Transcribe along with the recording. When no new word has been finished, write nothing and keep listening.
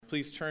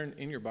please turn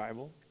in your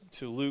Bible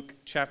to Luke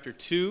chapter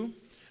 2,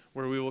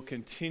 where we will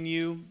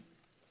continue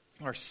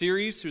our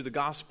series through the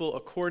Gospel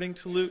according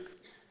to Luke.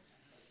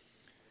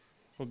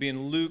 We'll be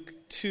in Luke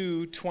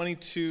 2,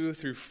 22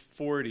 through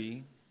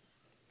 40.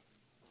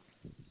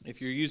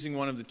 If you're using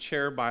one of the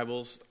chair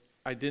Bibles,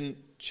 I didn't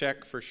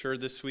check for sure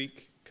this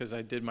week because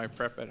I did my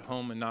prep at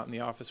home and not in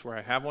the office where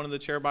I have one of the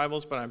chair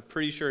Bibles, but I'm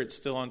pretty sure it's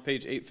still on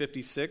page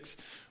 856,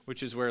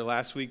 which is where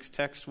last week's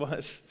text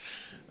was.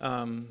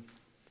 And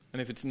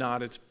if it's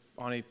not, it's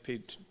on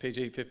page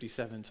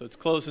 857. So it's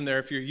close in there.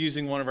 If you're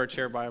using one of our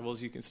chair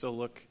Bibles, you can still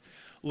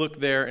look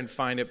there and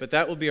find it. But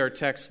that will be our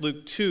text,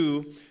 Luke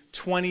 2,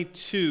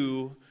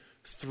 22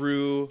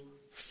 through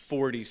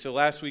 40. So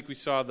last week we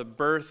saw the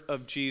birth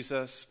of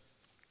Jesus,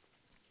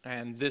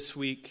 and this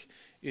week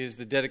is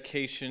the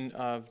dedication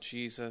of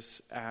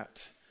Jesus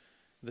at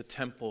the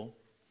temple.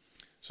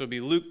 So it'll be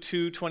Luke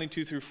 2,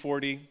 22 through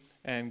 40,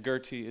 and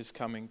Gertie is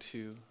coming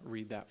to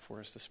read that for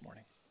us this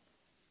morning.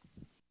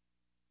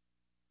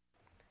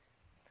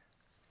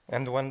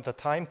 And when the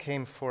time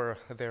came for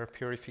their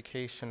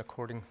purification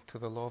according to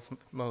the law of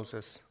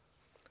Moses,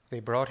 they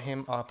brought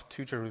him up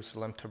to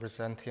Jerusalem to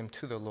present him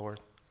to the Lord.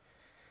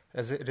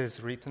 As it is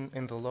written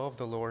in the law of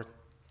the Lord,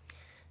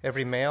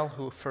 every male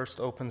who first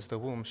opens the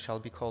womb shall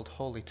be called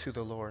holy to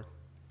the Lord,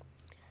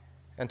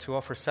 and to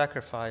offer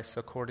sacrifice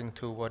according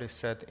to what is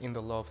said in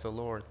the law of the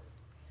Lord,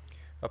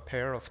 a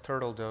pair of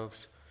turtle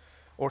doves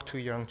or two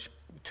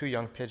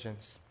young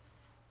pigeons.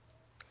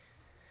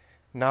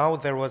 Now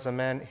there was a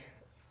man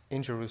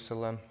in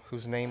Jerusalem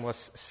whose name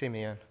was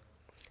Simeon,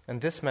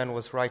 and this man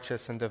was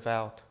righteous and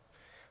devout,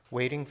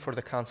 waiting for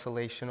the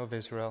consolation of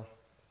Israel,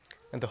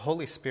 and the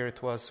Holy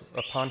Spirit was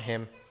upon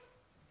him.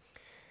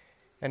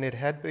 And it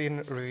had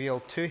been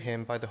revealed to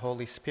him by the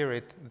Holy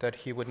Spirit that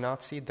he would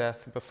not see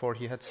death before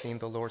he had seen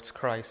the Lord's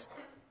Christ.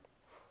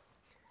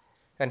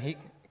 And he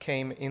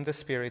came in the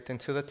Spirit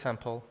into the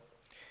temple,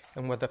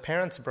 and when the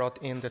parents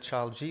brought in the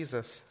child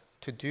Jesus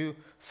to do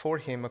for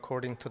him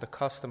according to the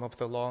custom of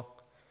the law,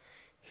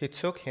 he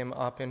took him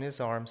up in his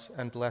arms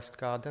and blessed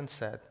God and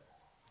said,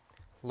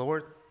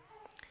 Lord,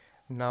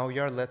 now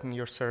you are letting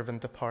your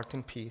servant depart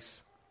in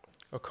peace,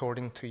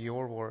 according to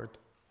your word.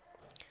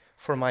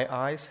 For my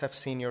eyes have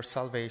seen your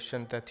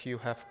salvation that you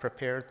have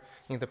prepared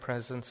in the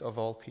presence of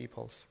all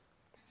peoples,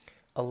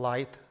 a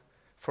light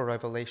for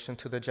revelation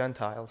to the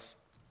Gentiles,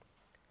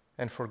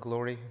 and for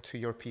glory to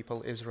your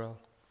people Israel.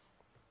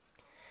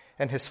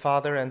 And his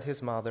father and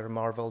his mother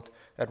marveled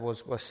at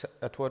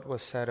what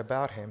was said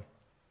about him.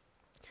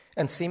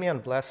 And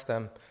Simeon blessed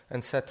them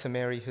and said to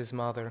Mary his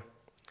mother,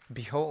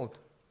 Behold,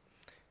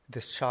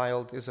 this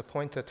child is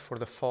appointed for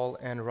the fall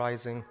and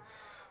rising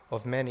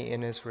of many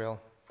in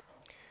Israel,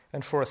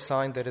 and for a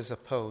sign that is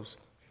opposed,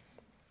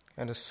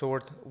 and a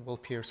sword will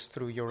pierce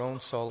through your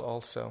own soul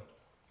also,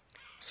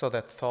 so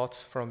that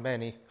thoughts from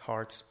many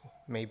hearts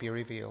may be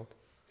revealed.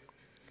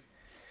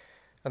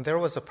 And there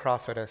was a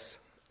prophetess,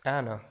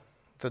 Anna,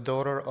 the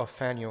daughter of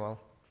Phanuel,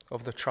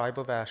 of the tribe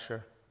of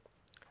Asher.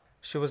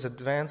 She was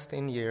advanced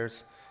in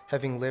years,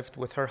 having lived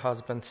with her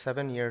husband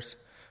 7 years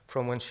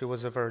from when she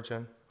was a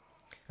virgin,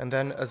 and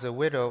then as a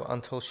widow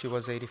until she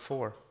was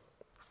 84.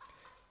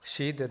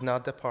 She did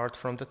not depart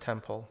from the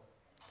temple,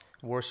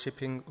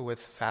 worshiping with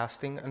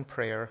fasting and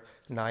prayer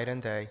night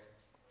and day.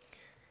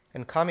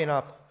 And coming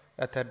up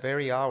at that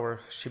very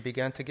hour, she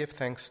began to give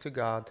thanks to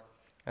God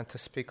and to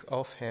speak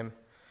of him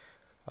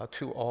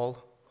to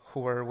all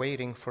who were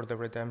waiting for the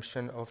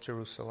redemption of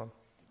Jerusalem.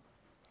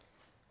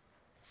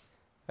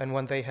 And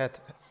when they had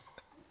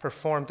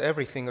performed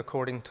everything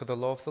according to the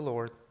law of the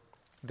Lord,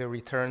 they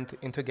returned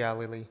into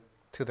Galilee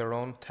to their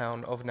own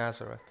town of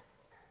Nazareth.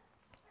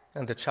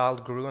 And the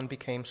child grew and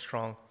became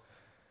strong,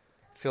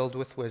 filled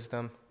with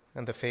wisdom,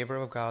 and the favor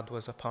of God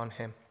was upon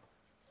him.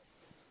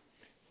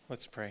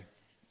 Let's pray.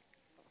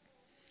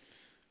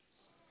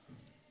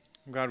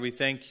 God, we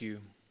thank you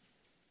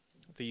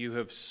that you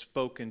have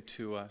spoken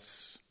to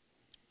us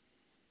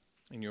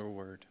in your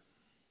word.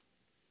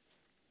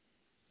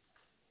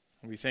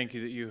 We thank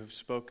you that you have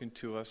spoken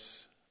to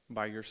us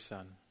by your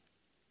Son.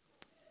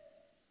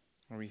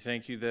 And we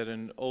thank you that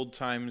in old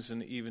times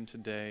and even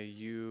today,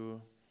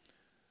 you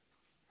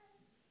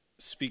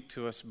speak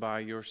to us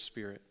by your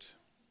Spirit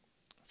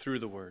through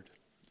the Word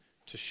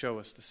to show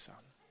us the Son.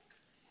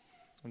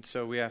 And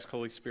so we ask,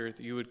 Holy Spirit,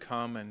 that you would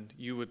come and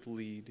you would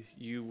lead,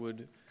 you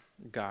would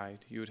guide,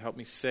 you would help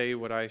me say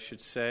what I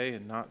should say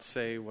and not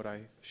say what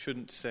I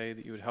shouldn't say,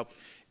 that you would help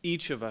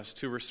each of us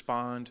to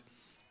respond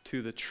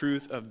to the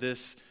truth of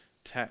this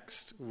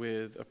text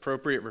with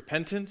appropriate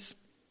repentance,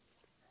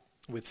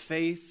 with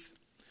faith,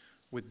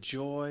 with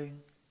joy,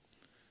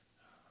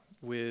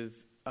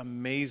 with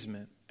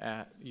amazement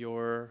at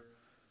your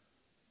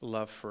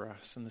love for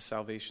us and the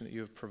salvation that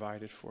you have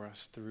provided for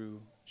us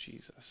through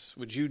Jesus.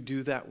 Would you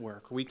do that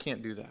work? We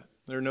can't do that.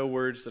 There are no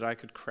words that I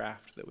could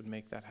craft that would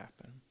make that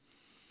happen.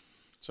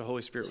 So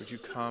Holy Spirit, would you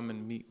come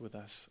and meet with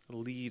us,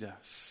 lead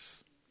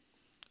us,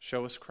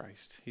 show us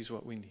Christ. He's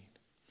what we need.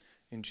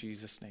 In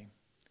Jesus' name,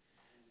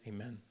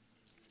 amen.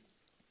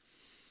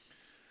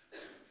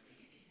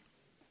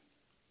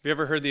 you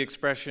ever heard the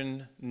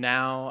expression,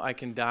 now I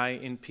can die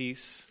in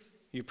peace?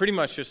 You pretty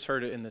much just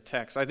heard it in the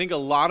text. I think a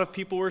lot of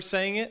people were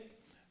saying it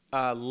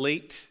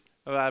late,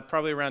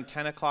 probably around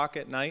 10 o'clock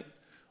at night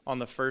on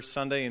the first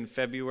Sunday in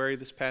February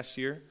this past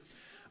year.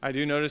 I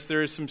do notice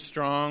there is some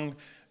strong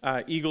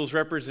Eagles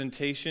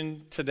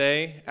representation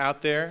today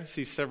out there. I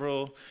see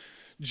several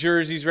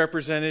jerseys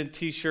represented,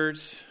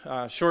 T-shirts.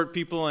 Short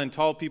people and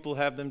tall people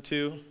have them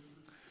too.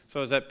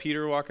 So is that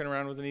Peter walking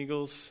around with an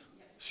Eagles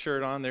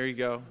shirt on? There you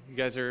go. You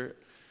guys are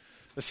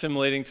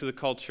assimilating to the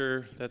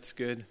culture. That's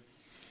good.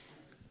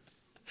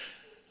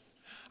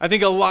 I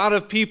think a lot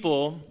of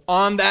people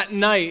on that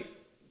night,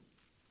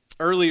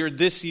 earlier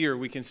this year,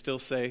 we can still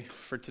say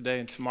for today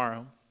and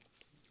tomorrow,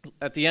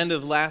 at the end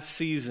of last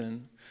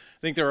season, I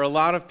think there are a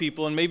lot of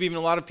people, and maybe even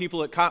a lot of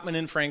people at Cotman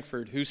in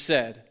Frankfurt who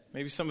said,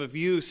 maybe some of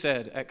you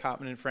said at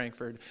Cotman in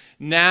Frankfurt,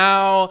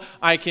 now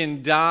I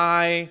can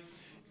die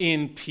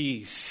in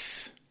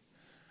peace.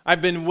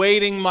 I've been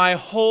waiting my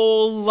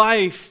whole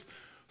life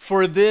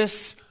for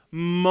this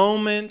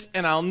moment,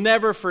 and I'll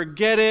never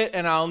forget it,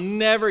 and I'll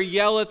never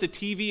yell at the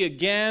TV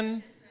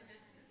again.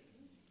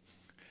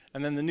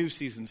 And then the new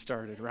season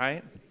started,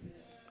 right?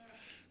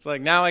 It's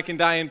like, now I can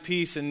die in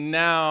peace, and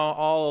now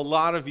all a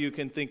lot of you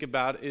can think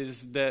about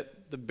is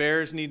that the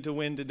Bears need to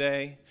win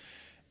today,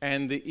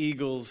 and the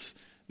Eagles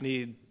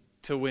need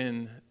to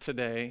win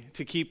today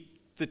to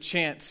keep the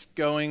chance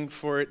going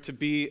for it to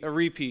be a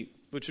repeat,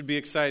 which would be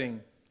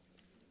exciting.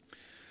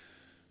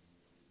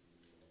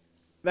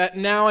 That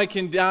now I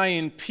can die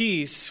in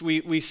peace,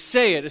 we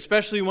say it,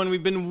 especially when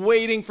we've been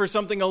waiting for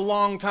something a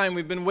long time.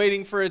 We've been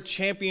waiting for a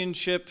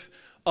championship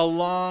a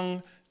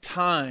long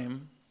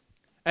time.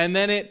 And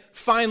then it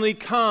finally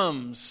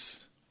comes.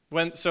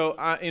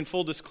 In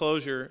full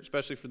disclosure,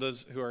 especially for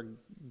those who are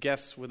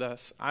guests with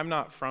us, I'm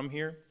not from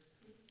here.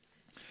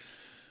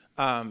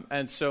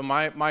 And so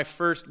my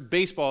first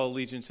baseball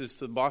allegiance is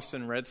to the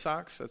Boston Red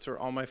Sox. That's where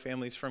all my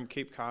family's from,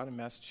 Cape Cod in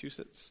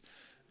Massachusetts.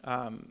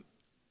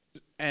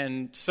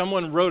 And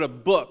someone wrote a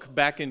book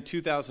back in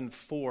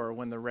 2004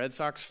 when the Red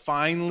Sox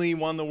finally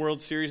won the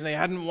World Series, and they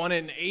hadn't won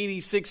it in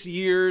 86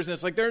 years, and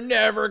it's like, they're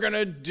never going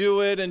to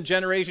do it, and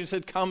generations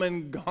had come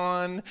and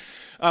gone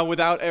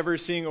without ever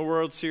seeing a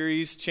World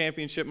Series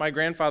championship. My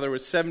grandfather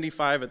was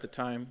 75 at the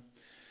time,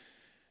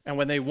 and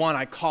when they won,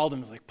 I called him.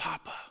 I was like,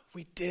 Papa,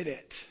 we did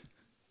it.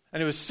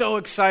 And it was so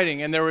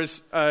exciting, and there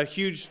was a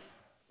huge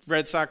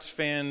Red Sox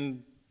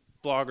fan,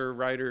 blogger,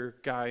 writer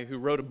guy who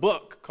wrote a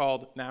book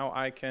called Now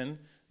I Can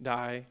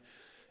Die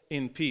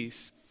in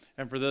Peace.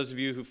 And for those of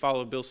you who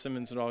follow Bill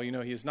Simmons at all, you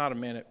know he is not a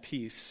man at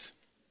peace.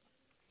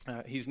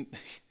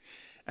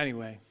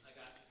 Anyway,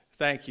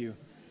 thank you.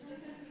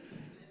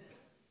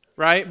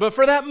 Right? But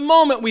for that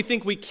moment, we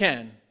think we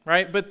can,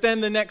 right? But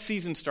then the next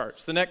season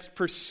starts. The next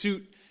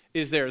pursuit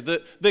is there.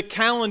 The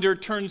calendar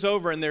turns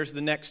over and there's the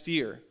next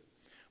year,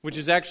 which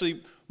is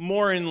actually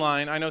more in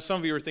line. I know some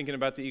of you are thinking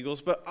about the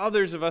Eagles, but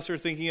others of us are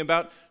thinking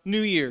about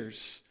New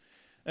Year's.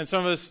 And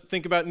some of us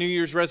think about New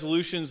Year's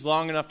resolutions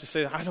long enough to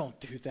say, I don't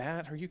do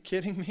that. Are you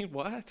kidding me?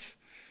 What?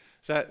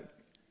 Is that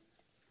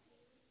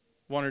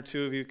one or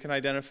two of you can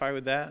identify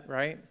with that,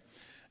 right?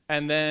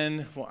 And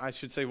then, well, I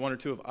should say one or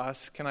two of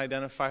us can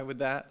identify with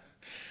that.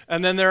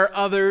 And then there are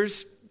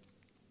others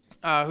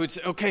who'd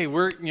say, okay,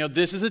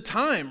 this is a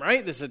time,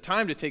 right? This is a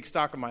time to take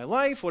stock of my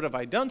life. What have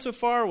I done so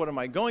far? What am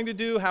I going to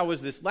do? How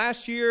was this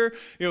last year?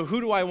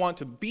 Who do I want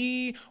to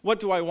be?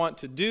 What do I want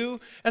to do?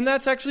 And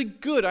that's actually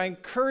good. I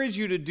encourage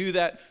you to do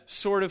that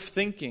sort of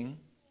thinking.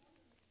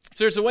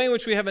 So there's a way in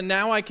which we have a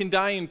now I can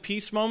die in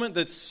peace moment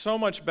that's so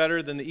much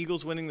better than the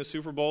Eagles winning the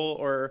Super Bowl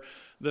or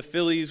the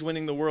Phillies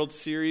winning the World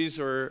Series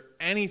or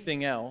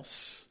anything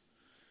else.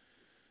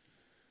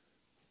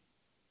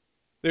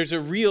 There's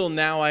a real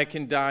now I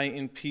can die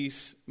in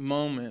peace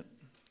moment,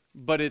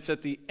 but it's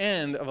at the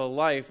end of a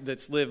life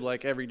that's lived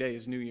like every day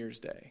is New Year's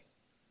Day.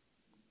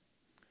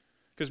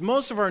 Because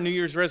most of our New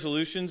Year's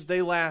resolutions,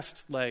 they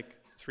last like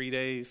 3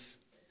 days,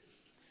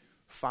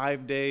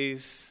 5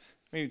 days,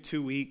 maybe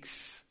 2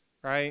 weeks,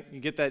 right? You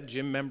get that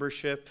gym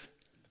membership.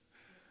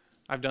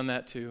 I've done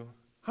that too.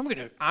 I'm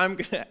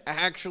gonna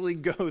actually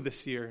go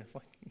this year. It's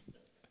like,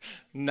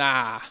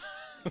 nah.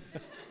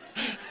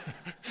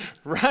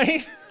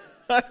 Right?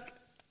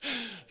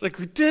 It's like,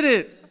 we did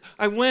it.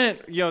 I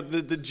went.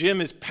 The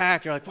gym is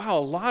packed. You're like, wow, a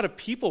lot of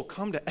people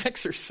come to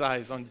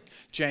exercise on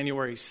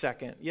January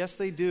 2nd. Yes,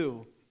 they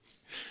do.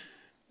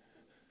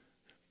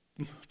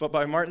 But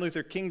by Martin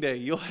Luther King Day,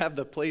 you'll have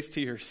the place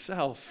to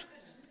yourself.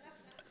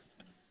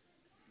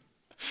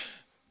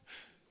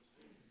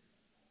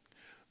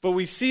 But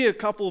we see a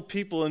couple of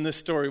people in this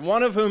story,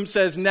 one of whom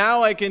says,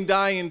 now I can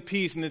die in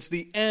peace, and it's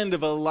the end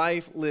of a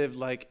life lived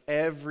like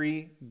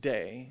every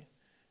day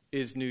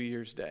is New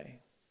Year's Day.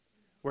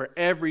 Where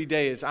every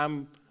day is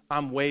I'm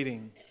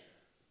waiting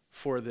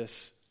for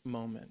this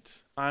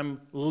moment. I'm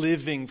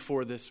living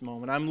for this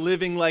moment. I'm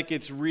living like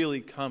it's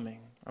really coming.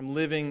 I'm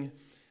living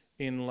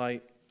in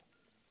light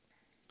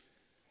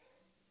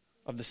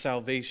of the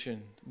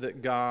salvation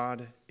that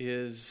God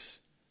is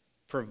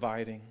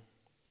providing.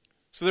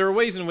 So there are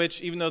ways in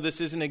which, even though this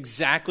isn't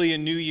exactly a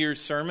New Year's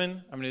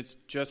sermon, it's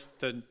just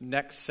the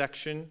next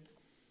section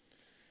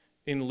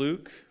in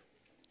Luke,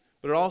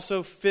 but it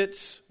also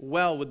fits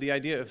well with the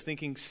idea of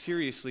thinking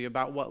seriously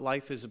about what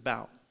life is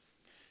about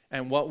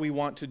and what we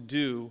want to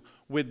do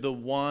with the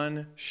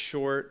one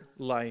short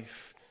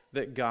life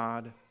that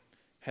God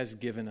has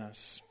given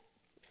us.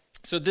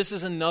 So this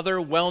is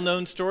another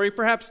well-known story,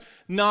 perhaps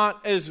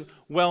not as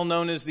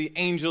well-known as the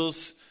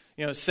angels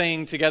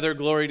saying together,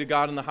 "Glory to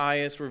God in the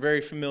highest." We're very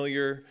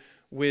familiar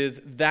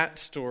with that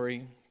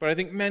story. But I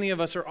think many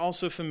of us are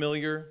also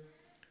familiar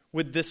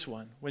with this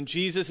one. When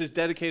Jesus is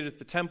dedicated at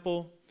the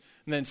temple,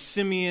 and then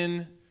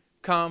Simeon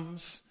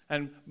comes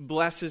and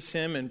blesses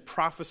him and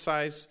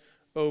prophesies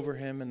over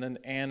him, and then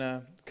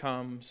Anna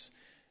comes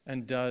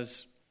and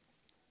does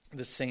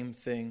the same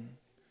thing.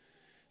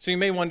 So you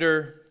may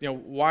wonder,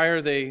 why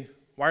are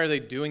they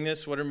doing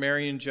this? What are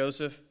Mary and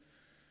Joseph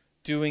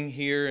doing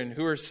here, and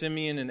who are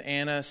Simeon and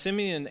Anna?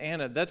 Simeon and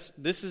Anna,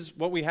 this is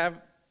what we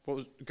have,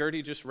 what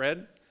Gertie just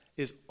read,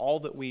 is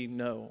all that we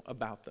know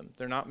about them.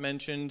 They're not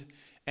mentioned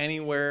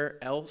anywhere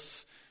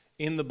else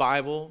in the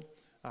Bible.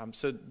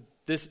 So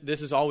this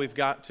is all we've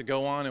got to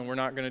go on, and we're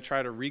not going to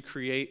try to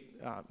recreate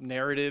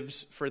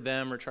narratives for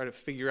them or try to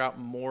figure out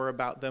more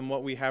about them.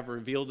 What we have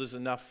revealed is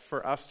enough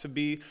for us to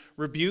be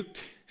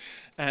rebuked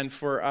and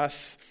for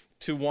us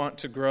to want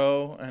to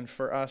grow and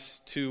for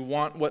us to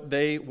want what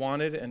they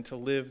wanted and to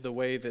live the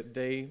way that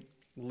they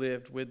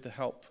lived with the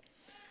help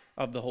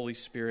of the Holy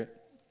Spirit.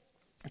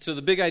 And so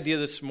the big idea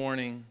this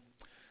morning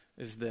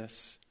is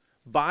this: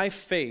 by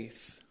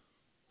faith,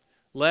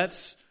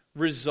 let's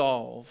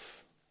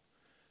resolve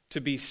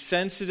to be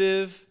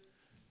sensitive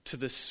to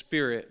the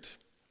Spirit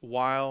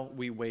while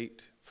we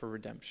wait for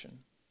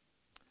redemption.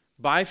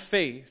 By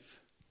faith,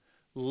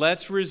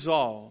 let's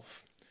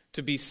resolve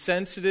to be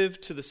sensitive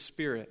to the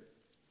Spirit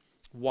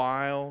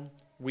while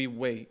we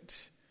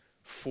wait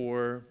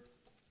for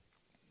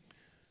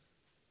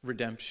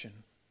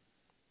redemption.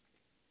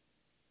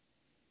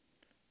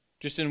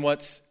 Just in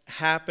what's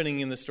happening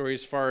in the story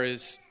as far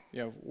as,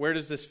 where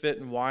does this fit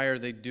and why are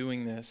they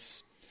doing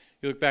this?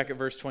 You look back at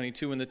verse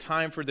 22, when the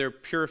time came for their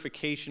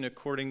purification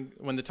according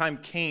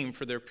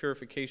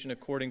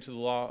to the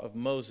law of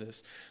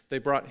Moses, they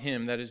brought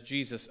him, that is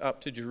Jesus,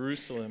 up to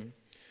Jerusalem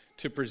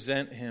to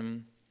present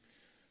him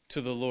to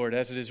the Lord.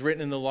 As it is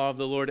written in the law of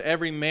the Lord,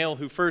 every male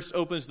who first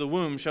opens the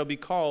womb shall be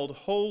called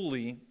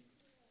holy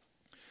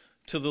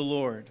to the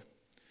Lord.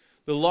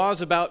 The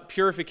laws about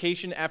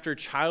purification after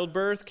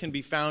childbirth can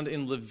be found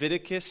in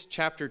Leviticus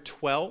chapter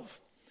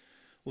 12.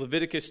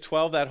 Leviticus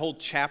 12, that whole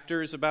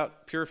chapter is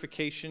about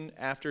purification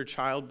after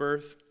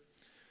childbirth.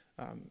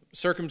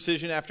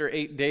 Circumcision after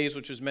 8 days,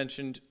 which was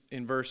mentioned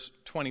in verse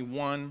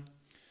 21,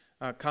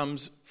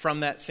 comes from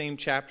that same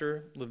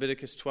chapter,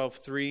 Leviticus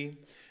 12:3.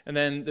 And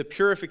then the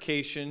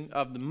purification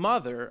of the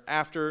mother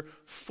after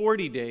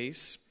 40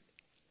 days,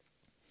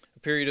 a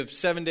period of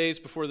 7 days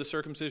before the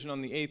circumcision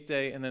on the 8th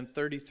day, and then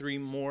 33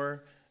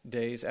 more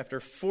days. After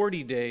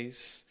 40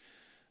 days,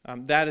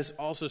 that is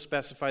also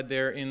specified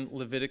there in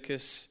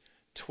Leviticus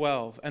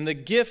 12. And the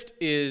gift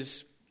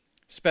is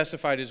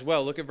specified as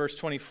well. Look at verse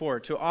 24.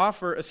 To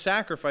offer a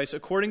sacrifice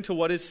according to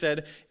what is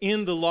said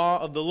in the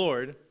law of the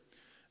Lord.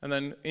 And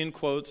then, in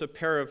quotes, a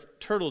pair of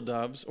turtle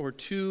doves or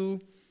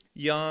 2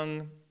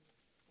 young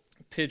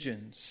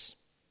pigeons.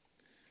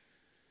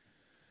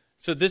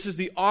 So this is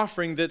the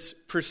offering that's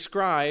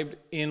prescribed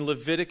in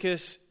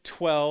Leviticus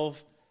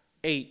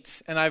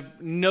 12:8. And I've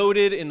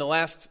noted in the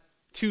last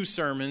 2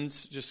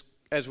 sermons, just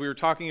as we were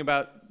talking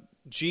about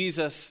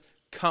Jesus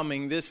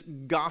coming, this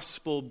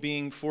gospel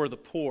being for the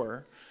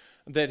poor,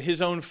 that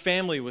his own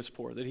family was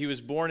poor, that he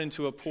was born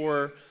into a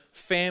poor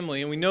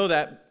family. And we know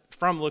that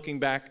from looking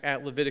back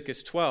at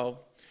Leviticus 12,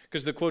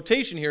 because the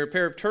quotation here, a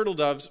pair of turtle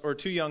doves or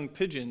 2 young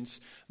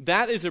pigeons,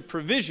 that is a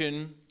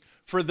provision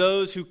for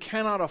those who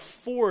cannot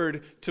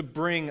afford to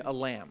bring a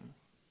lamb.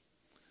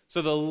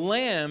 So the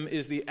lamb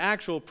is the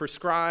actual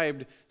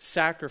prescribed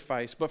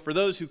sacrifice, but for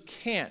those who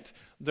can't,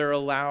 they're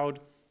allowed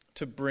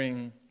to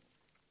bring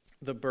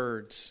the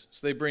birds.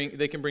 So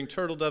they can bring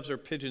turtle doves or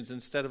pigeons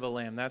instead of a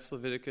lamb. That's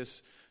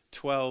Leviticus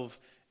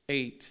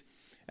 12:8.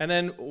 And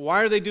then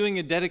why are they doing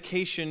a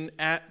dedication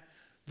at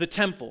the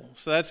temple?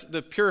 So that's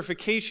the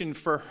purification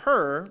for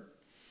her,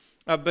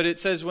 but it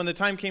says when the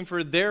time came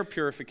for their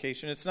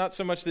purification. It's not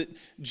so much that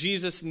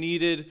Jesus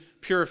needed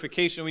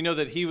purification. We know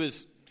that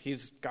he's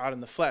God in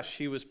the flesh.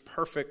 He was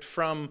perfect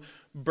from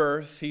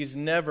birth. He's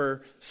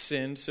never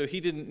sinned, so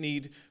he didn't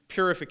need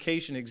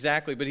purification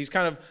exactly. But he's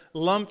kind of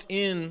lumped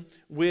in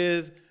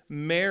with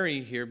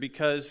Mary here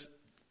because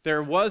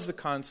there was the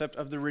concept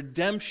of the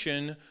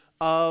redemption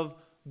of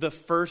the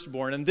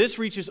firstborn. And this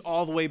reaches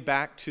all the way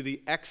back to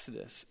the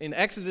Exodus. In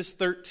Exodus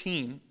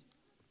 13,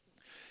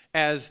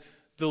 as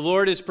the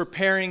Lord is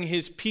preparing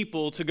his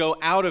people to go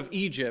out of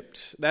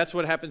Egypt, that's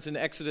what happens in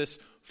Exodus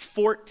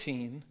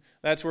 14.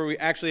 That's where we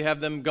actually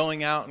have them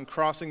going out and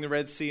crossing the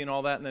Red Sea and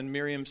all that. And then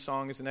Miriam's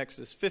song is in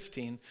Exodus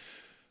 15.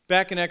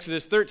 back in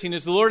Exodus 13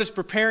 is the Lord is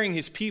preparing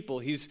his people.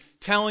 He's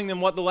telling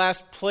them what the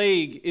last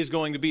plague is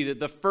going to be, that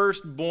the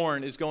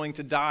firstborn is going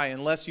to die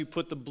unless you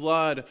put the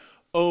blood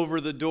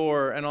over the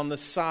door and on the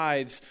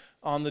sides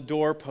on the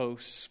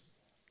doorposts.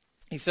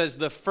 He says,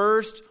 the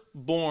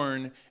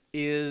firstborn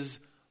is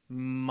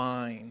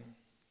mine.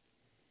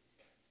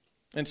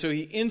 And so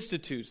he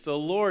institutes, the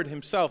Lord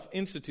himself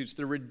institutes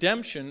the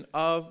redemption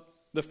of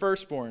the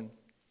firstborn.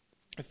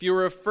 If you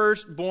were a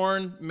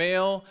firstborn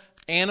male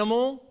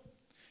animal,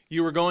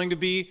 you were going to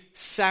be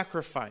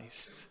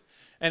sacrificed.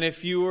 And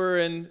if you were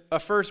a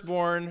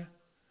firstborn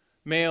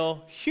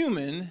male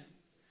human,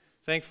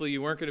 thankfully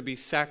you weren't going to be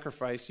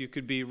sacrificed, you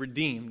could be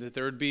redeemed. That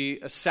there would be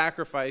a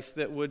sacrifice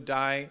that would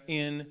die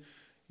in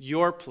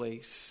your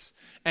place.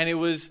 And it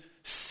was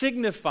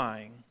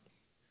signifying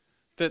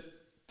that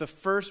the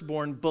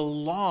firstborn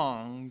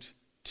belonged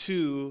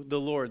to the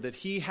Lord, that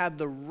he had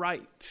the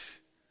right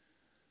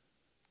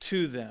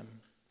to them.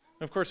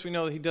 And of course, we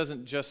know that he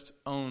doesn't just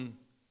own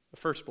the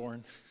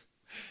firstborn.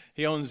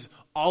 He owns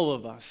all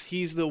of us.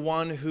 He's the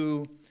one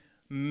who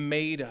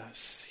made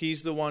us.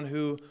 He's the one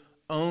who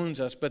owns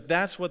us. But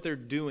that's what they're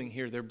doing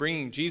here. They're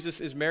bringing, Jesus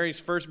is Mary's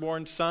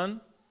firstborn son,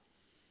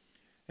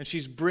 and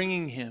she's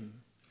bringing him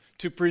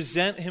to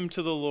present him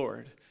to the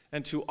Lord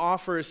and to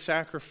offer a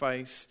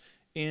sacrifice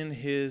in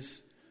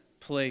his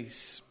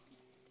place,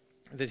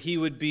 that he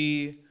would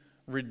be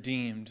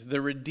redeemed. The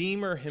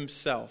Redeemer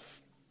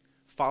himself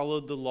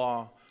followed the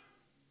law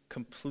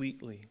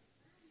completely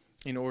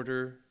in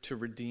order to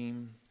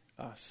redeem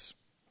us.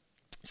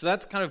 So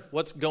that's kind of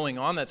what's going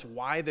on. That's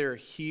why they're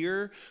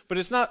here. But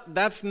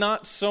that's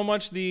not so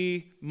much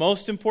the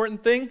most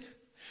important thing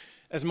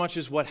as much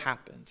as what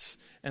happens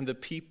and the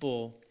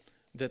people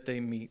that they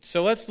meet.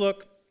 So let's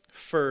look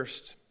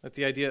first at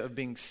the idea of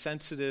being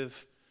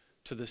sensitive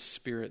to the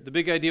Spirit. The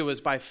big idea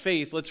was by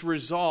faith, let's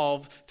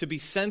resolve to be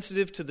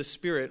sensitive to the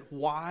Spirit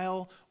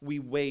while we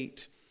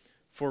wait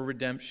for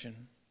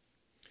redemption.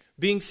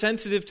 Being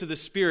sensitive to the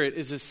Spirit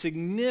is a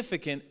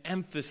significant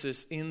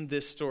emphasis in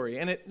this story.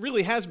 And it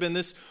really has been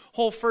this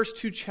whole first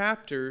 2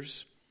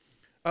 chapters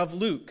of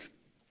Luke.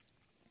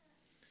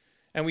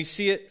 And we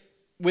see it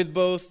with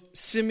both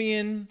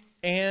Simeon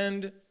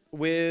and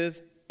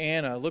with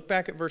Anna. Look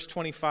back at verse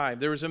 25.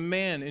 There was a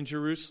man in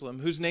Jerusalem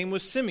whose name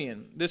was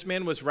Simeon. This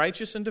man was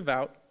righteous and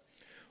devout,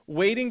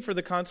 waiting for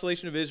the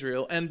consolation of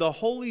Israel, and the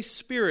Holy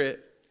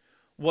Spirit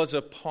was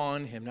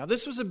upon him. Now,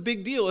 this was a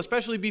big deal,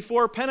 especially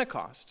before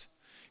Pentecost.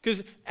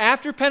 Because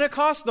after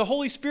Pentecost, the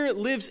Holy Spirit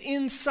lives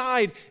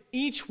inside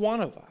each one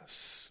of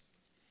us.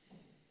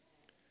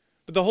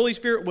 But the Holy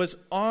Spirit was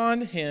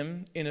on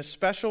him in a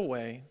special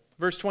way.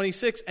 Verse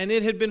 26, and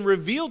it had been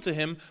revealed to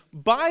him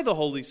by the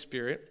Holy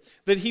Spirit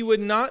that he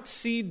would not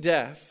see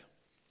death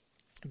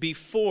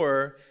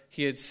before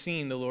he had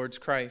seen the Lord's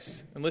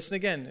Christ. And listen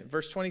again,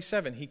 verse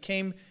 27, he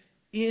came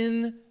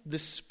in the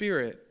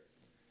Spirit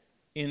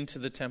into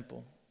the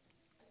temple.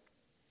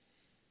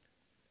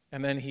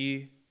 And then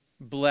he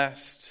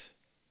blessed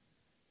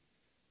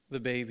the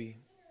baby.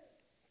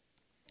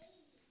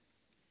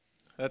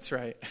 That's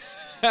right.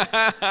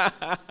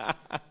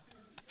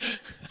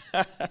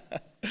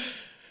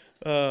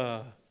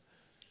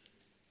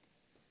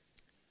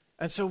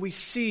 And so we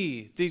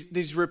see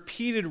these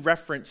repeated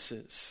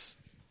references.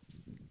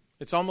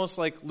 It's almost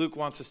like Luke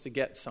wants us to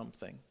get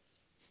something.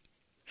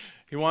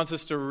 He wants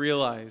us to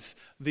realize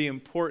the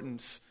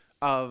importance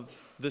of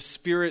the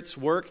Spirit's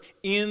work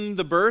in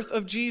the birth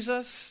of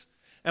Jesus.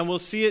 And we'll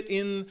see it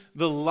in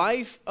the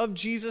life of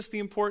Jesus, the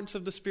importance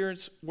of the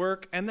Spirit's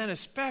work. And then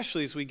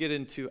especially as we get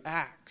into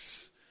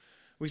Acts,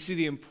 we see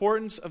the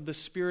importance of the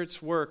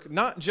Spirit's work,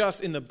 not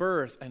just in the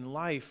birth and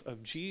life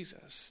of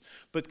Jesus,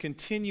 but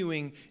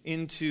continuing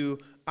into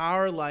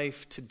our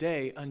life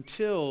today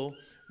until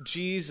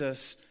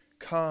Jesus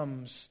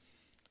comes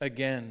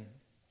again.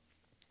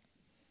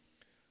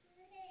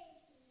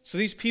 So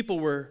these people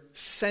were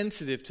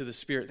sensitive to the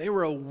Spirit. They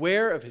were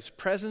aware of His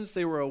presence.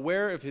 They were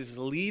aware of His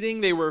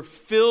leading. They were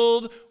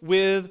filled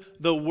with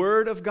the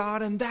Word of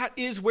God, and that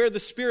is where the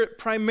Spirit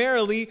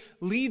primarily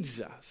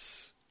leads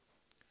us.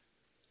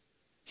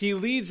 He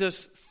leads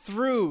us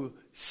through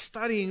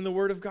studying the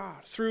Word of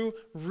God, through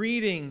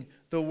reading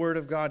the Word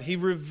of God. He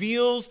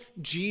reveals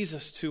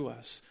Jesus to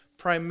us,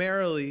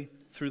 primarily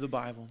through the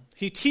Bible.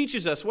 He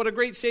teaches us what a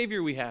great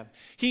Savior we have.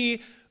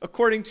 He,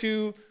 according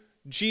to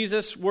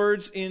Jesus'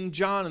 words in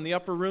John in the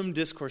Upper Room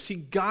Discourse, He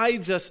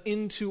guides us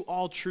into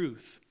all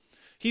truth.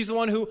 He's the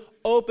one who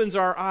opens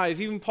our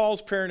eyes. Even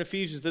Paul's prayer in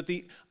Ephesians, that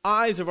the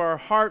eyes of our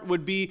heart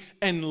would be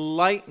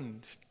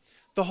enlightened.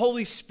 The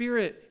Holy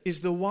Spirit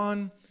is the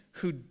one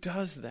who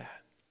does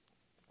that.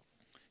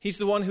 He's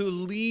the one who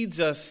leads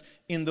us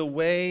in the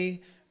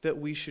way that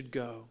we should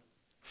go,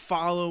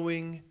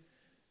 following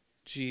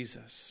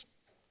Jesus.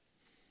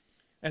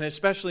 And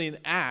especially in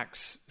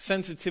Acts,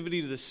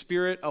 sensitivity to the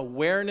Spirit,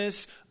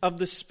 awareness of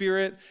the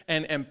Spirit,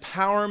 and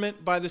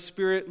empowerment by the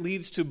Spirit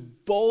leads to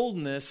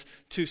boldness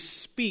to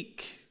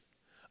speak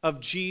of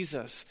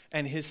Jesus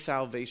and his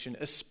salvation,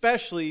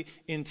 especially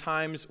in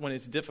times when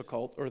it's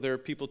difficult or there are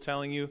people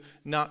telling you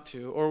not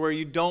to or where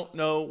you don't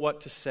know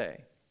what to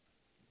say.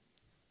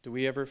 Do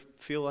we ever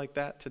feel like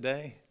that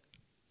today?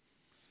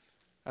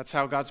 That's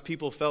how God's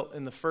people felt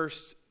in the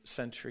first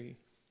century,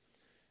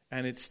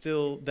 and it's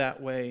still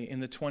that way in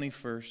the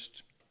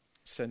 21st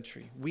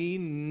century. We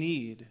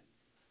need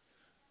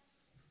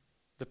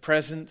the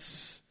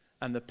presence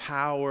and the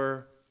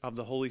power of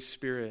the Holy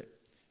Spirit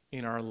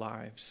in our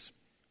lives.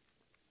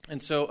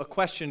 And so a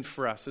question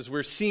for us as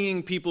we're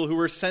seeing people who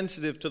are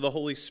sensitive to the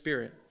Holy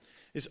Spirit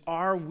is,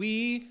 are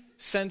we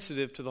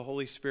sensitive to the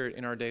Holy Spirit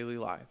in our daily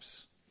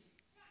lives?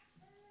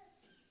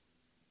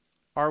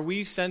 Are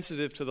we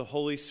sensitive to the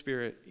Holy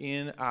Spirit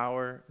in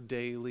our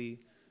daily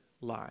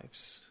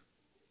lives?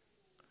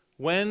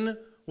 When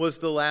was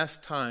the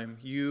last time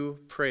you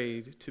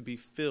prayed to be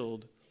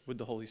filled with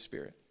the Holy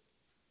Spirit?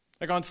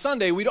 Like on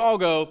Sunday, we'd all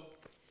go,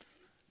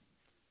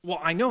 well,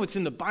 I know it's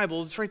in the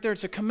Bible. It's right there.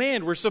 It's a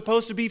command. We're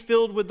supposed to be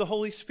filled with the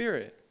Holy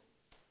Spirit.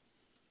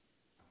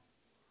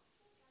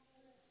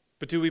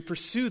 But do we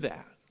pursue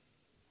that?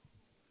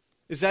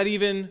 Is that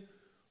even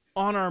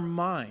on our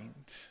mind?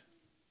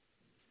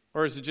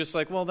 Or is it just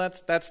like, well,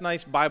 that's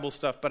nice Bible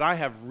stuff, but I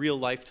have real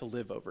life to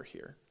live over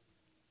here?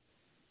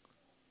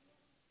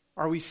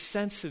 Are we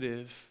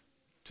sensitive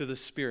to the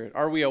Spirit?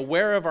 Are we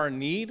aware of our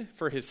need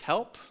for his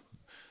help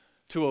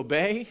to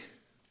obey,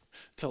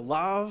 to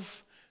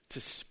love,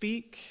 to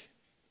speak?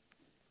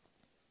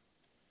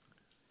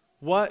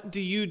 What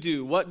do you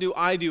do? What do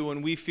I do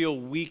when we feel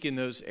weak in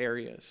those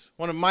areas?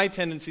 One of my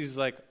tendencies is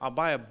like, I'll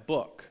buy a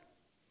book.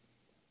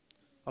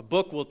 A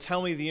book will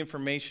tell me the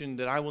information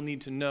that I will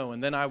need to know,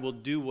 and then I will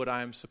do what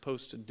I am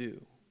supposed to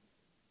do.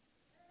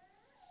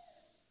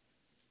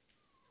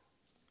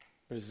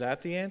 But is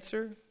that the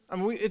answer? I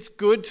mean, it's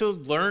good to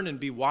learn and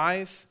be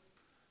wise.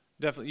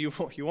 Definitely,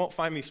 you won't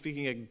find me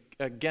speaking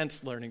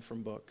against learning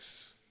from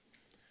books.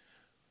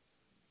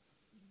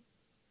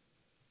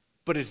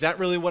 But is that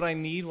really what I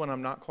need when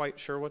I'm not quite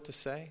sure what to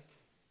say?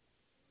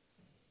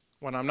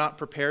 When I'm not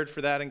prepared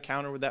for that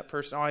encounter with that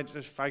person?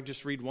 If I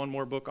just read one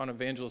more book on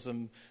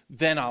evangelism,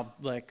 then I'll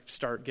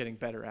start getting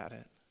better at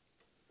it.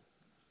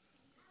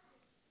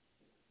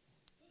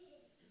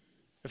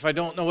 If I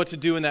don't know what to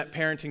do in that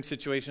parenting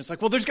situation, it's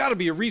like, well, there's got to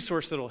be a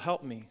resource that'll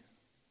help me.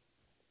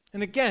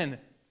 And again,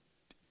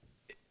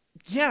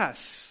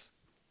 yes.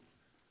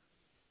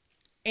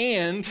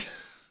 And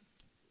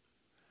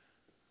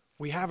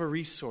we have a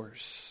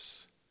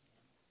resource.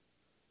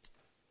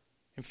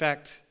 In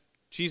fact,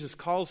 Jesus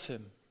calls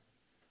him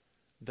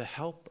the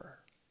helper.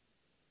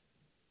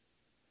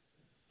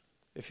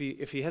 If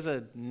he has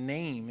a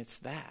name, it's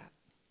that.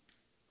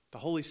 The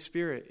Holy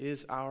Spirit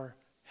is our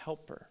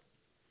helper.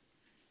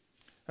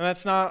 And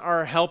that's not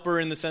our helper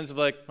in the sense of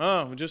like,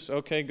 oh, just,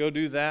 okay, go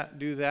do that,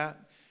 do that.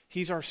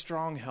 He's our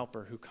strong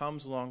helper who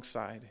comes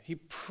alongside. He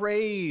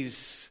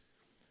prays.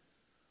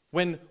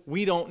 When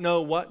we don't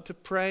know what to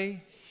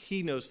pray,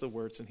 he knows the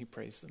words and he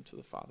prays them to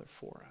the Father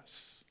for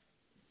us.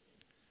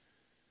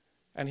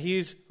 And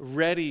he's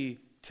ready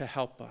to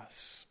help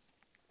us.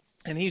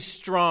 And he's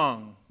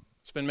strong.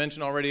 It's been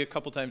mentioned already a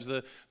couple times.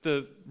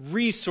 The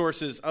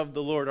resources of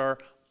the Lord are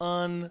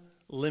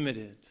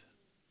unlimited.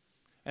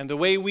 And the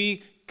way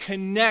we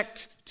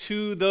connect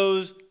to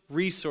those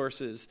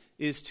resources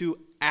is to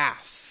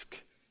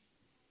ask.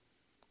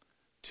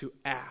 To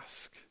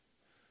ask.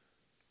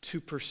 To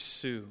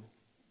pursue.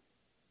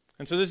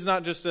 And so this is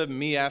not just a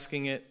me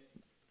asking it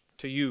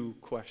to you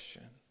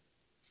question.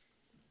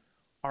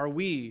 Are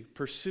we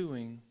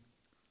pursuing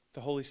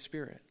the Holy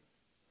Spirit?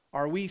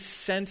 Are we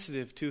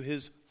sensitive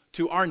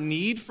to our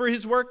need for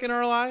his work in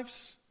our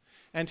lives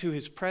and to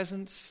his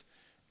presence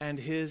and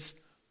his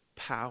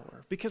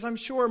power? Because I'm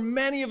sure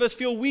many of us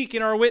feel weak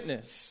in our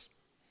witness,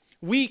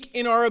 weak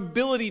in our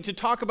ability to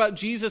talk about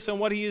Jesus and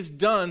what he has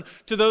done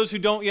to those who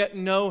don't yet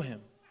know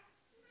him.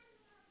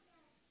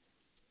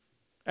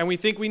 And we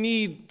think we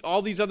need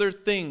all these other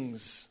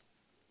things.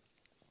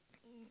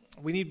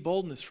 We need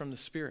boldness from the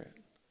Spirit.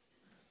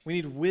 We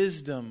need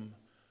wisdom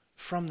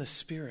from the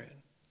Spirit.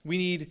 We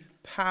need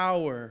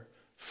power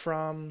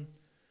from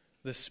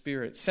the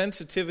Spirit.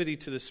 Sensitivity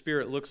to the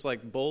Spirit looks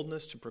like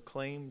boldness to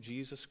proclaim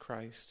Jesus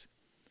Christ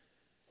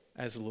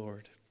as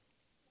Lord.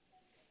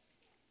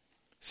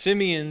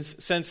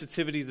 Simeon's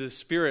sensitivity to the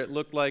Spirit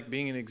looked like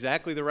being in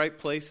exactly the right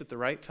place at the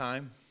right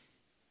time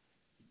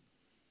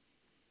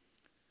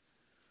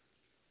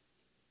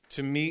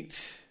to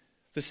meet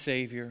the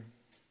Savior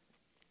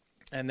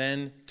and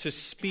then to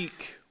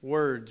speak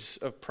words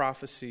of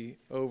prophecy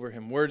over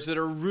him, words that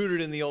are rooted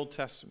in the Old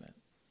Testament,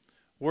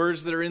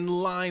 words that are in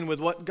line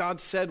with what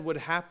God said would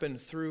happen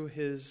through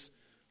his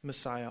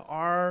Messiah.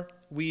 Are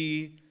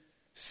we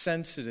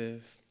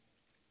sensitive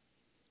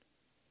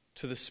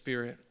to the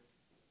Spirit?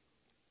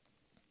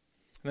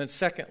 And then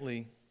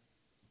secondly,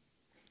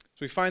 so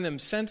we find them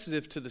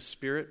sensitive to the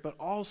Spirit, but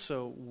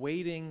also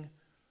waiting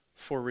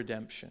for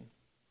redemption.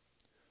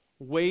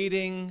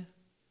 Waiting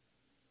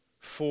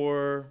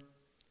for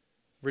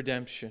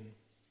redemption.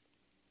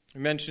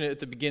 We mentioned it at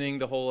the beginning,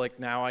 the whole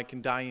now I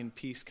can die in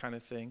peace kind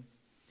of thing.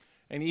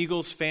 And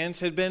Eagles fans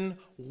had been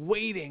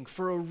waiting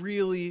for a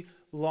really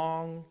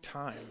long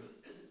time.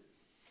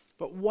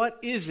 But what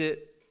is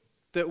it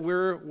that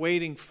we're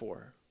waiting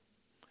for?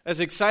 As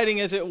exciting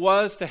as it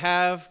was to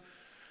have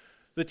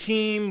the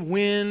team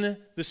win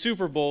the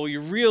Super Bowl,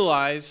 you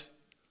realize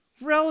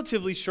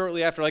relatively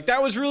shortly after,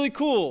 that was really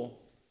cool.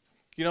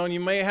 And you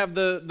may have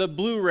the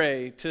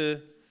Blu-ray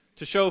to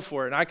show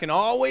for it. And I can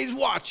always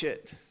watch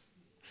it.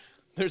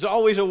 There's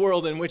always a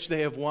world in which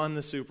they have won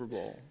the Super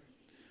Bowl.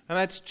 And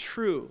that's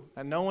true.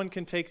 And no one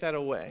can take that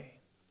away.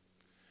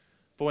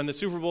 But when the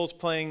Super Bowl is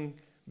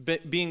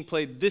being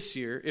played this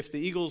year, if the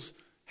Eagles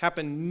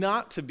happen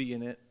not to be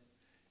in it,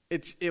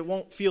 it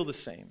won't feel the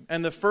same.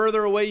 And the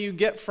further away you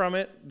get from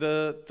it,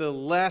 the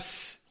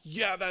less,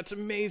 yeah, that's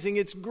amazing,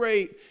 it's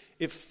great,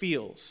 it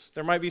feels.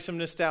 There might be some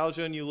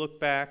nostalgia and you look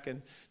back,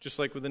 and just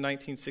like with the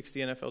 1960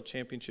 NFL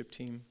championship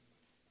team.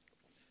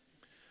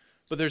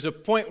 But there's a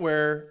point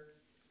where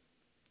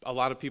a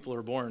lot of people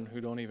are born who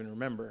don't even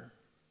remember.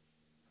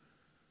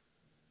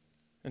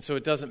 And so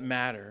it doesn't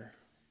matter.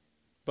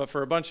 But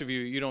for a bunch of you,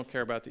 you don't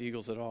care about the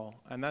Eagles at all.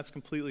 And that's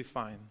completely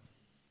fine.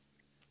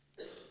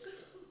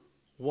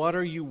 What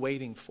are you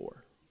waiting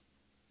for?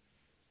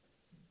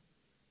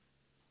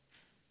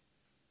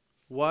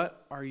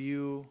 What are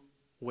you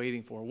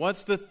waiting for?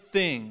 What's the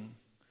thing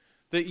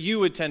that you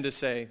would tend to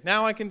say,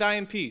 now I can die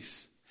in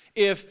peace?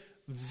 If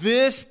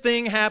this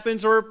thing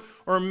happens, or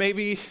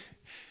maybe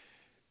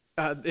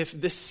if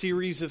this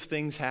series of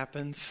things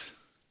happens,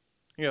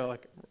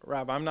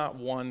 Rob, I'm not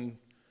one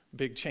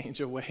big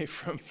change away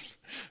from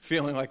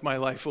feeling like my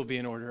life will be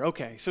in order.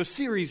 Okay, so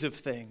series of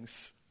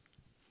things.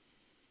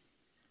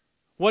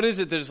 What is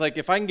it that is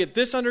if I can get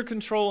this under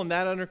control and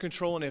that under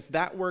control, and if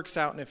that works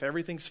out and if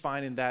everything's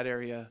fine in that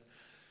area,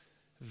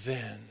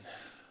 then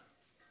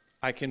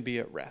I can be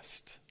at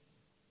rest.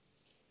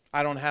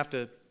 I don't have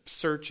to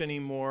search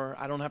anymore.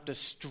 I don't have to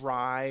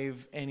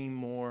strive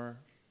anymore.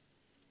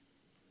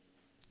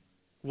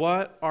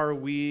 What are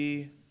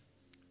we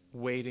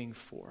waiting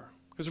for?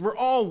 Because we're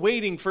all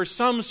waiting for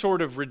some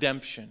sort of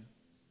redemption.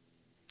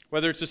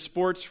 Whether it's a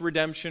sports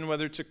redemption,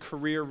 whether it's a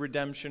career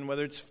redemption,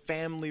 whether it's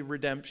family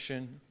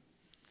redemption.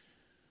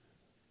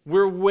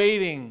 We're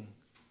waiting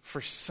for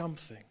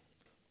something.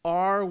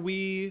 Are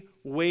we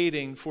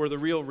waiting for the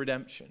real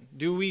redemption?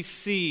 Do we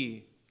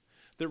see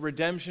that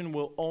redemption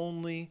will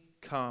only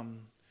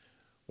come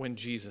when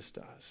Jesus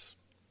does?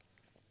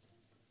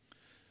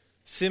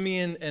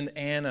 Simeon and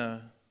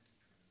Anna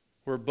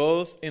were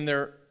both, in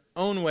their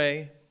own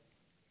way,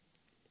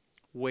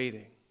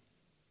 waiting.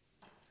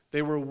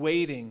 They were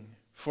waiting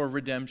for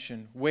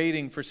redemption,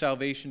 waiting for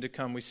salvation to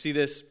come. We see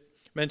this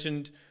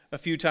mentioned a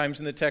few times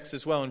in the text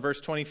as well. In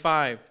verse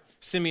 25,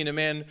 Simeon, a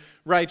man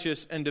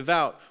righteous and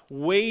devout,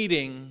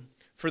 waiting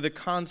for the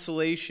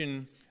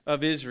consolation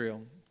of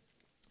Israel.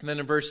 And then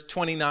in verse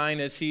 29,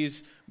 as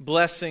he's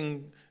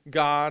blessing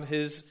God,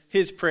 his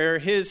prayer,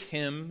 his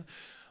hymn,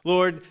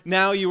 Lord,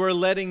 now you are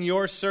letting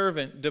your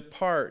servant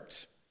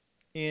depart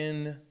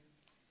in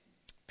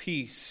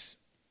peace.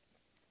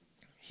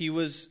 He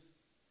was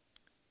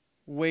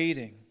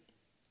waiting.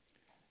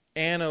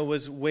 Anna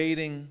was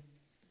waiting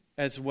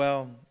as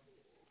well.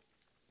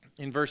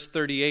 In verse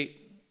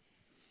 38,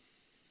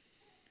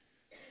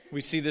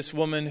 we see this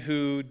woman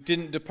who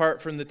didn't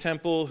depart from the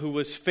temple, who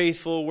was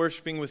faithful,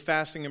 worshiping with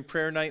fasting and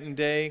prayer night and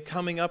day.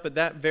 Coming up at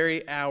that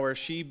very hour,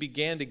 she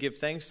began to give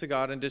thanks to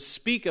God and to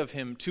speak of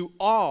him to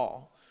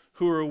all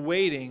who were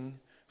waiting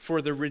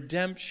for the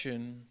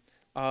redemption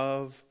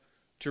of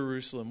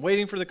Jerusalem,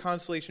 waiting for the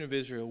consolation of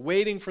Israel,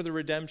 waiting for the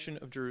redemption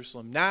of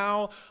Jerusalem.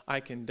 Now I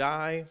can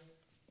die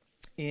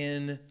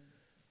in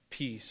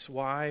peace.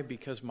 Why?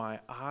 Because my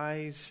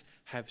eyes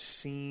have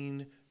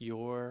seen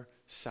your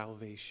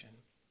salvation.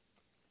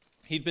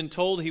 He'd been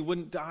told he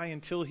wouldn't die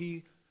until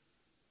he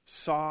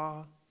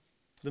saw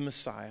the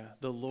Messiah,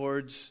 the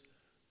Lord's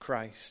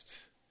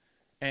Christ.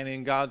 And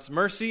in God's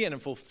mercy and in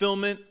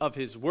fulfillment of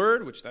his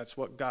word, which that's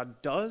what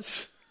God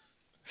does,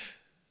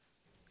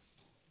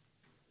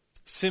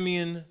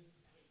 Simeon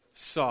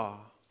saw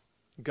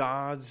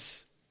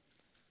God's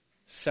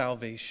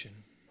salvation.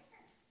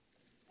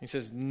 He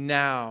says,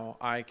 now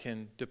I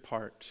can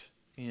depart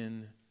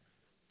in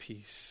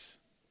peace.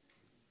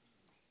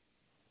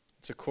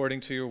 It's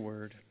according to your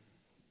word.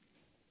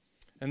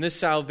 And this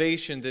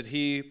salvation that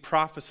he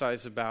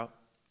prophesies about,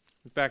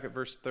 back at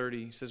verse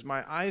 30, he says,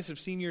 my eyes have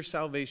seen your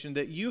salvation,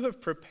 that you have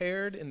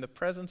prepared in the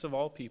presence of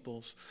all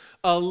peoples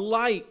a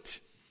light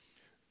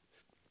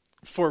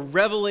for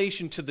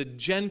revelation to the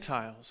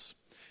Gentiles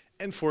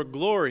and for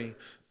glory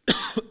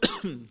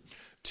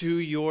to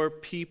your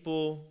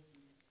people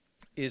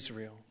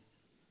Israel.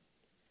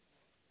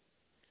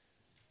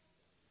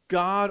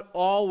 God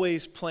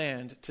always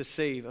planned to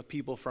save a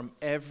people from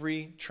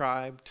every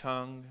tribe,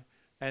 tongue,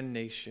 and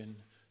nation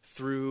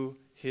through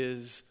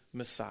his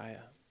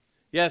Messiah.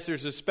 Yes,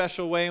 there's a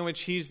special way in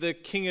which he's the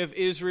King of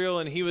Israel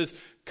and he was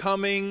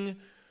coming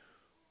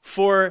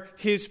for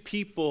his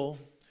people,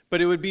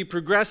 but it would be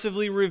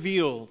progressively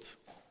revealed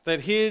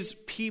that his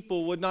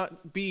people would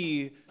not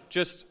be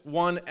just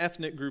one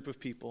ethnic group of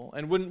people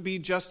and wouldn't be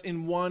just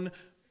in one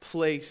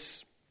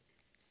place.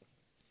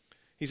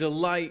 He's a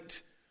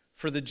light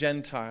for the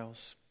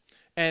Gentiles.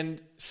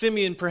 And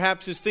Simeon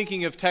perhaps is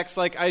thinking of texts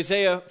like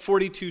Isaiah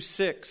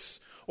 42:6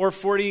 or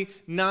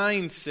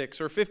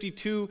 49:6 or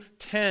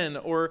 52:10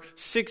 or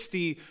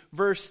 60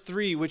 verse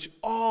 3, which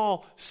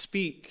all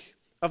speak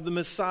of the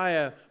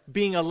Messiah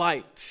being a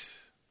light,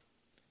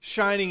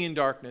 shining in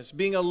darkness,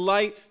 being a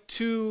light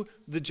to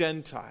the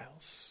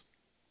Gentiles.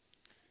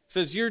 It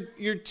says,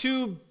 you're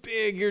too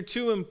big, you're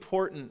too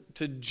important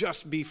to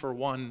just be for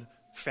one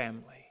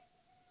family.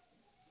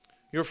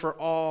 You're for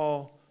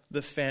all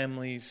the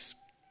families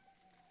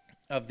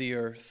of the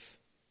earth.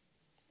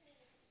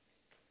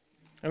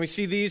 And we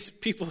see these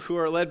people who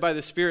are led by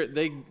the Spirit,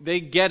 they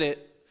get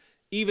it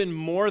even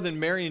more than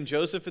Mary and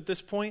Joseph at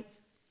this point.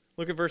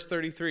 Look at verse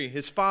 33.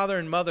 His father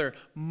and mother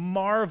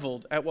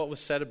marveled at what was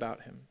said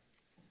about him.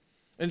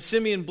 And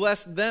Simeon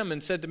blessed them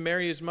and said to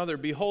Mary his mother,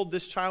 "Behold,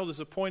 this child is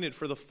appointed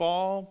for the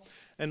fall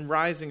and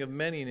rising of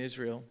many in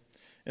Israel,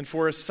 and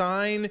for a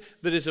sign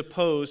that is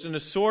opposed, and a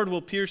sword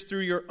will pierce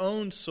through your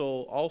own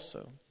soul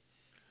also,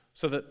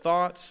 so that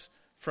thoughts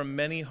from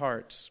many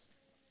hearts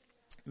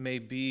may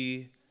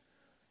be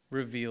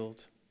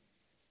revealed."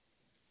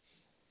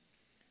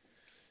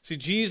 See,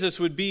 Jesus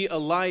would be a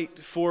light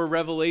for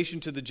revelation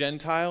to the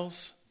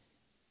Gentiles.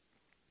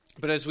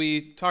 But as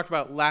we talked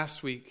about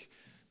last week,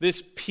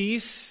 this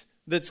peace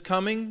that's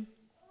coming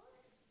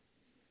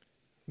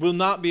will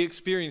not be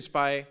experienced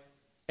by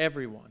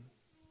everyone.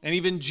 And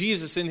even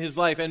Jesus in his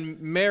life and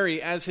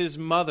Mary as his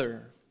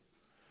mother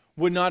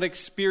would not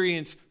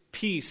experience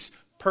peace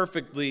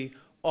perfectly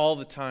all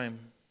the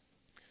time.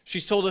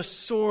 She's told a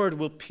sword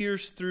will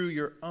pierce through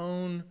your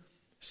own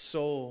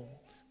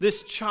soul.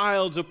 This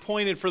child's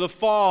appointed for the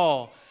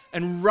fall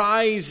and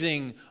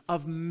rising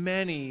of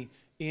many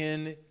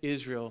in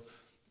Israel.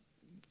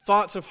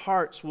 Thoughts of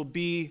hearts will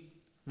be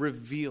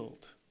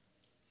revealed.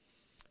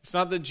 It's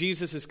not that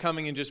Jesus is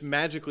coming and just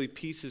magically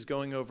peace is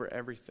going over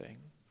everything.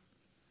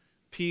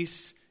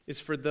 Peace is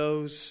for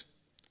those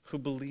who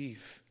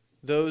believe,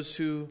 those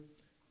who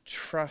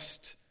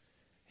trust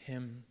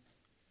him.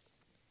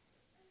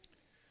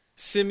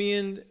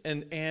 Simeon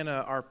and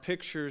Anna are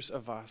pictures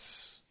of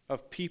us,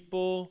 of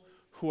people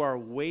who are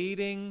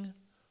waiting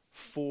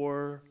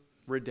for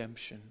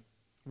redemption,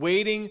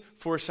 waiting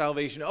for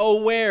salvation.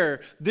 Oh,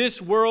 where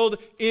this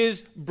world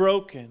is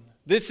broken.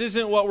 This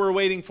isn't what we're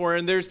waiting for,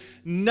 and there's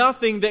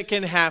nothing that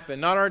can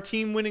happen. Not our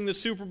team winning the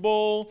Super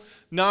Bowl,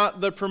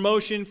 not the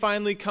promotion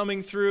finally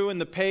coming through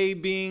and the pay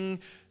being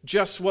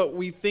just what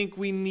we think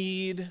we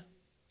need.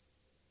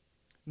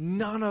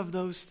 None of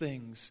those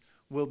things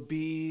will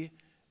be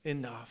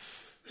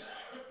enough.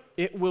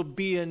 It will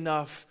be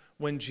enough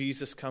when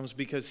Jesus comes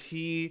because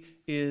he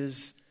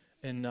is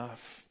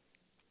enough.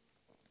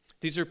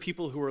 These are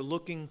people who are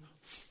looking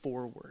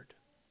forward.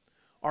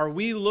 Are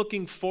we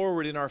looking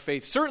forward in our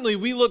faith? Certainly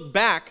we look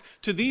back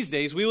to these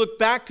days. We look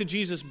back to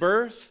Jesus'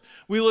 birth.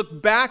 We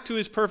look back to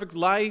his perfect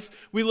life.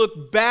 We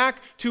look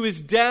back to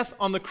his death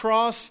on the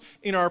cross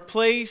in our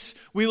place.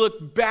 We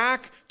look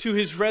back to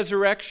his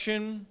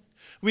resurrection.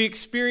 We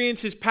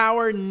experience his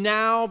power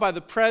now by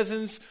the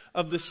presence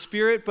of the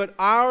Spirit, but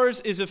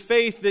ours is a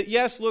faith that,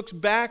 yes, looks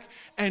back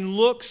and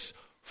looks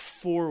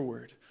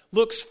forward.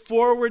 Looks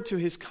forward to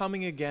his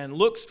coming again.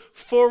 Looks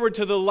forward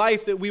to the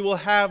life that we will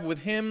have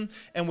with him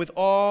and with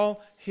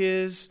all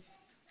his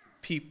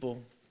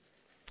people.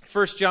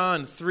 1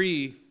 John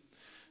 3,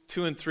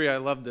 2 and 3, I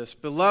love this.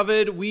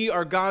 Beloved, we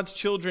are God's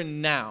children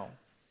now.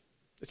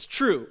 It's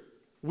true.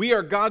 We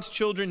are God's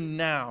children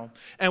now.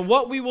 And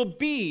what we will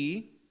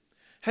be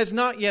has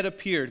not yet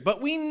appeared.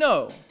 But we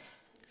know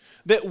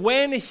that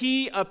when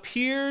he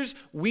appears,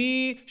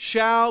 we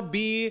shall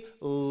be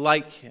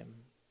like him,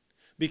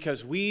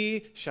 because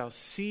we shall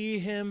see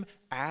him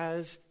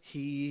as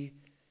he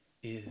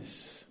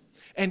is.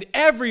 And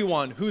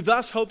everyone who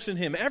thus hopes in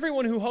him,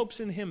 everyone who hopes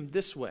in him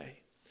this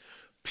way,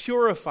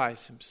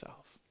 purifies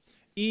himself,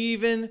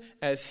 even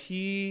as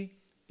he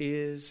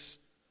is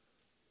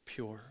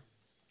pure.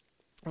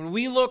 When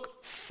we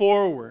look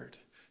forward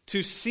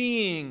to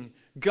seeing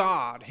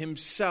God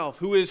himself,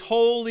 who is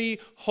holy,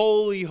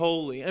 holy,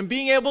 holy, and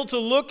being able to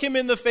look him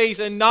in the face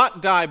and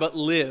not die, but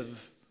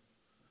live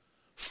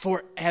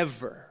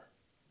forever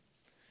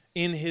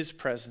in his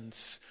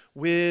presence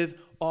with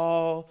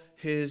all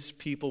his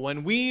people.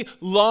 When we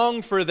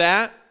long for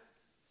that,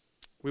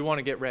 we want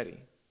to get ready.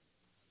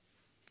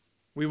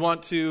 We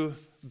want to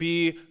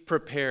be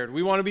prepared.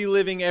 We want to be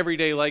living every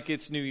day like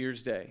it's New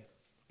Year's Day,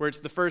 where it's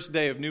the first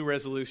day of new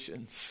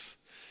resolutions.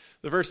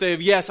 The first day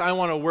of, yes, I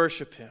want to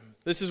worship him.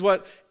 This is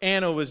what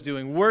Anna was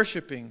doing,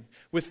 worshiping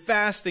with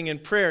fasting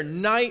and prayer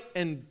night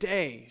and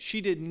day.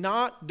 She did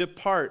not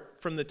depart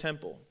from the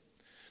temple.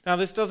 Now,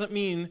 this doesn't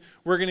mean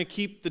we're going to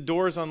keep the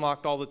doors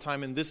unlocked all the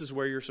time and this is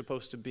where you're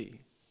supposed to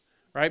be,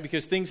 right?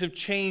 Because things have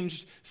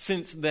changed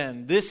since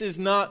then. This is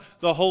not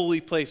the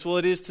holy place. Well,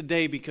 it is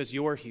today because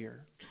you're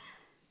here.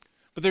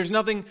 But there's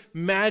nothing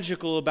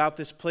magical about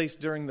this place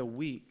during the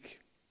week.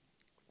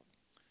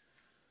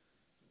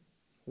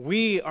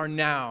 we are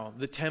now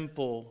the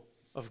temple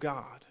of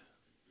God.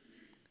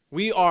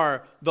 We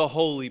are the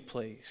holy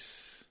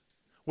place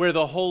where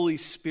the Holy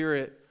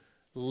Spirit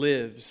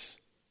lives.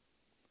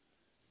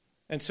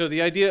 And so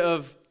the idea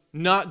of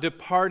not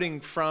departing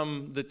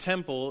from the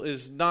temple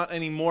is not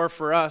anymore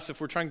for us, if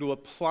we're trying to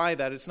apply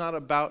that. It's not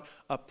about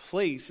a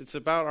place, it's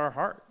about our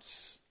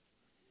hearts.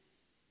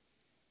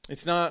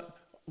 It's not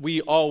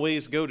we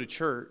always go to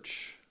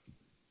church.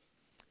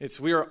 It's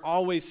we are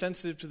always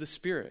sensitive to the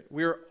Spirit.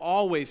 We are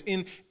always,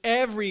 in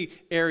every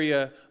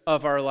area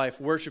of our life,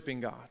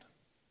 worshiping God,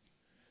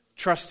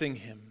 trusting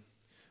Him,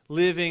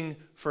 living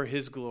for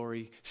His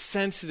glory,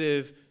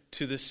 sensitive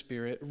to the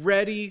Spirit,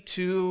 ready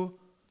to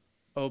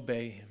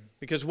obey Him.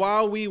 Because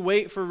while we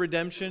wait for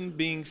redemption,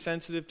 being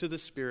sensitive to the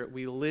Spirit,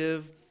 we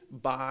live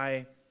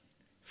by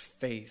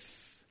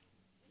faith.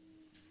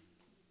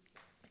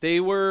 They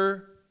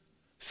were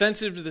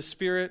sensitive to the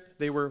Spirit,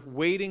 they were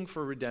waiting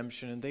for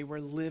redemption, and they were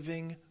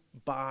living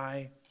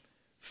by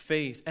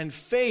faith. And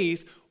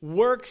faith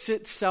works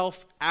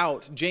itself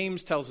out.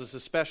 James tells us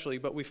especially,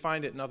 but we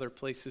find it in other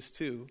places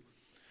too.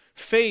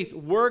 Faith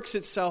works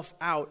itself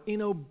out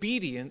in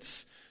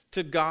obedience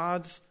to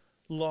God's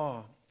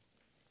law.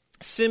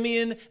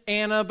 Simeon,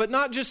 Anna, but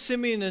not just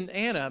Simeon and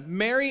Anna,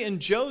 Mary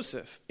and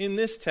Joseph in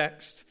this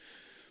text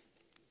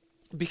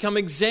become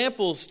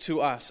examples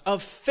to us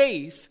of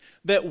faith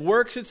that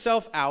works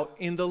itself out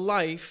in the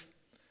life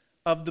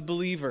of the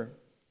believer.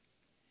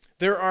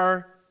 There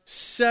are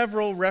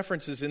several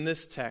references in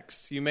this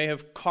text, you may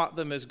have caught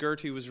them as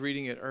Gertie was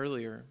reading it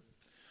earlier,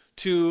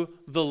 to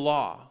the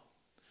law,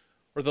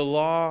 or the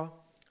law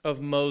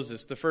of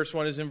Moses. The first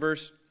one is in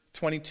verse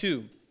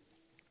 22.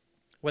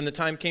 When the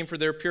time came for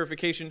their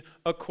purification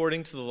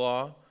according to the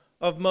law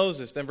of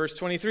Moses. Then verse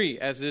 23,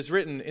 as it is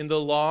written in the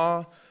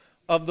law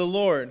of the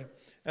Lord.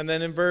 And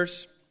then in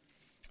verse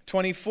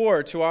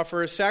 24, to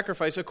offer a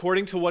sacrifice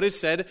according to what is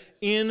said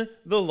in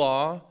the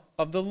law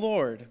of the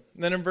Lord.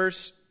 And then in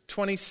verse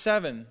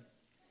 27,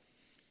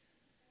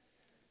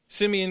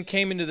 Simeon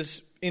came in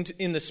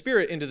the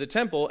Spirit into the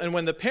temple, and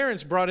when the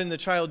parents brought in the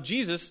child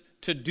Jesus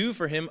to do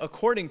for him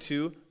according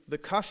to the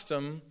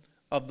custom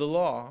of the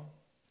law.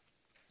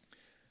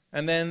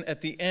 And then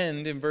at the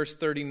end, in verse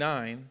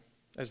 39,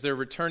 as they're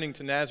returning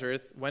to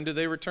Nazareth, when did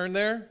they return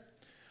there?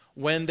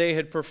 When they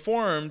had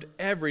performed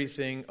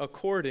everything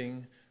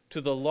according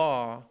to the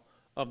law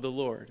of the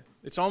Lord.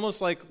 It's almost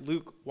like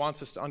Luke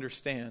wants us to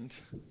understand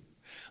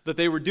that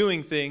they were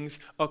doing things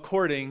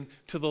according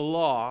to the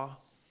law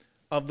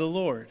of the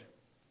Lord.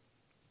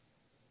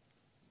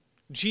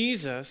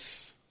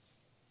 Jesus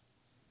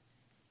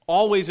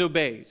always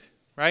obeyed,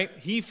 right?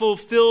 He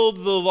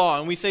fulfilled the law.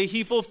 And we say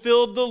he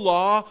fulfilled the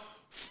law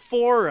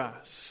for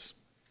us.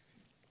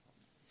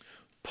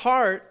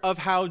 Part of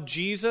how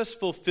Jesus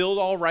fulfilled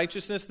all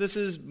righteousness, this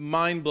is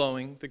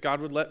mind-blowing that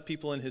God would let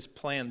people in his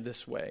plan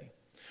this way.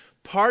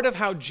 Part of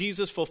how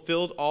Jesus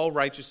fulfilled all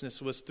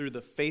righteousness was through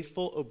the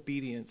faithful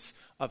obedience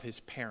of his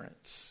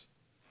parents.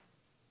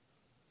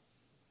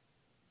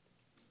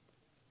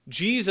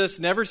 Jesus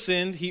never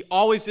sinned. He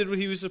always did what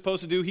he was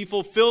supposed to do. He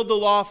fulfilled the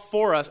law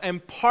for us.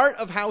 And part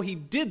of how he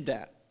did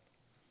that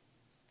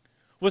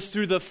was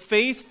through the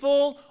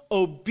faithful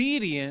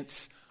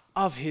obedience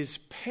of his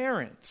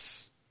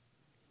parents.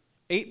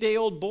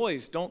 8-day-old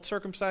boys don't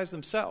circumcise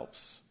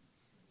themselves.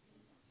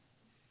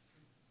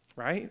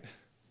 Right?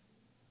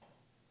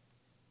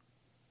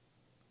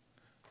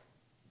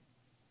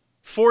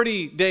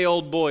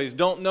 40-day-old boys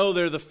don't know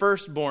they're the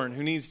firstborn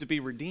who needs to be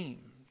redeemed.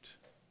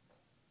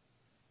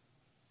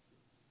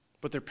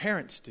 But their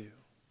parents do.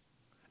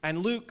 And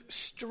Luke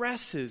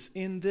stresses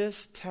in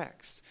this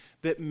text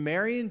that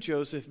Mary and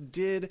Joseph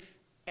did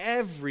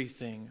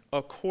everything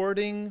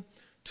according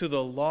to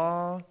the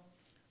law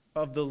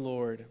of the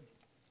Lord.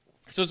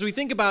 So as we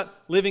think about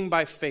living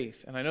by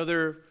faith, and I know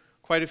there are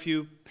quite a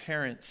few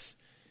parents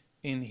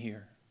in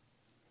here,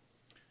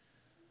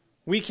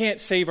 we can't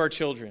save our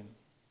children.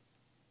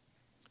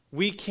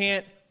 We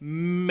can't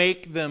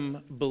make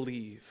them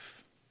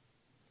believe.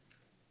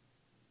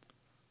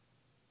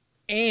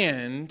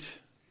 And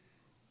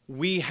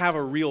we have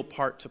a real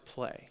part to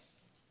play.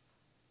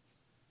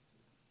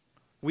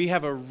 We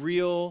have a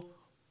real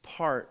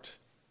part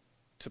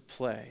to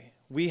play.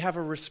 We have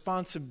a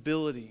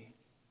responsibility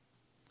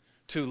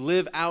to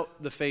live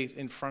out the faith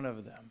in front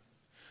of them.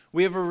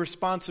 We have a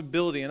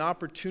responsibility, an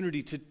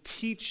opportunity to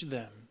teach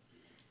them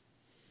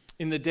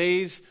in the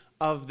days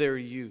of their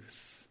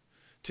youth,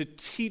 to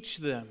teach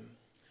them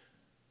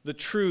the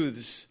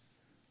truths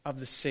of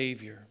the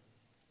Savior,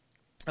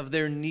 of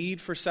their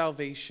need for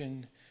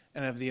salvation,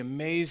 and of the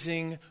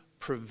amazing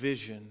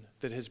provision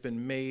that has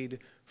been made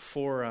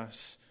for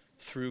us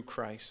through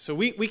Christ. So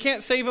we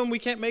can't save them, we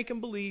can't make them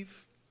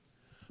believe,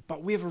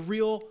 but we have a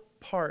real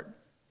part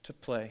to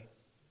play.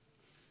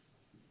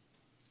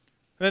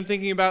 And then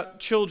thinking about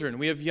children,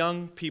 we have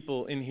young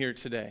people in here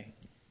today.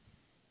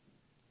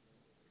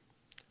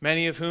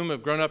 Many of whom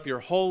have grown up your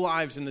whole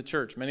lives in the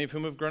church. Many of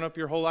whom have grown up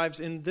your whole lives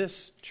in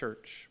this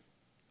church.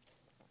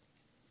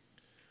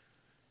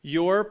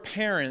 Your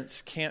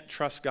parents can't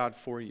trust God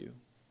for you.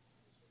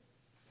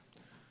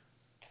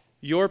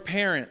 Your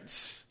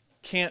parents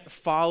can't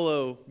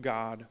follow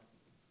God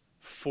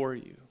for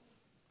you.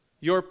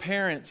 Your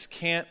parents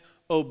can't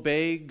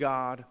obey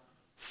God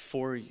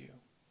for you.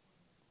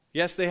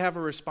 Yes, they have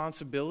a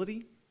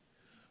responsibility,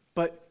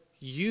 but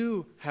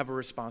you have a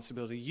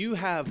responsibility. You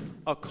have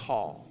a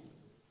call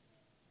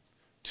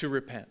to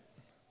repent,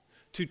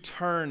 to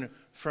turn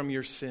from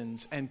your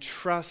sins and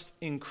trust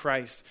in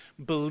Christ.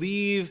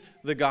 Believe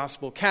the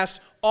gospel.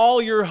 Cast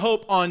all your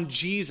hope on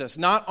Jesus,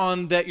 not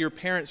on that your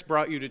parents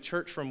brought you to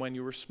church from when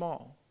you were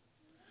small.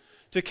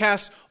 To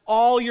cast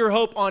all your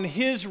hope on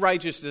His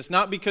righteousness,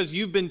 not because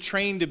you've been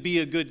trained to be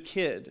a good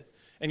kid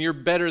and you're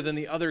better than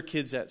the other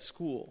kids at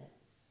school.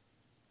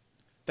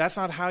 That's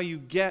not how you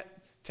get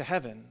to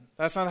heaven.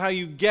 That's not how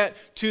you get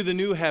to the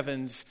new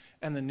heavens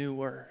and the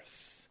new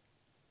earth.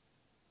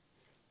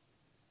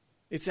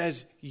 It's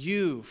as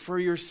you, for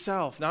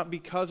yourself, not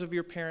because of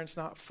your parents,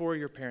 not for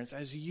your parents.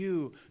 As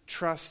you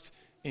trust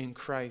in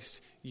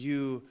Christ,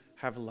 you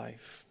have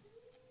life.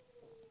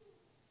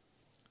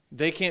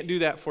 They can't do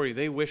that for you.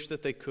 They wish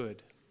that they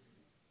could.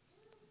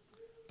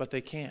 But they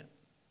can't.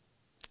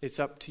 It's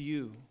up to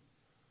you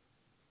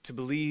to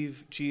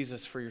believe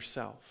Jesus for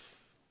yourself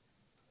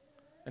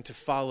and to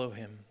follow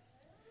Him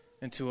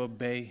and to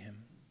obey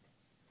Him.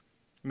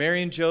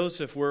 Mary and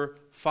Joseph were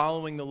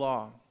following the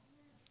law.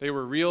 They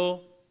were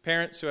real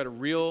parents who had a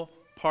real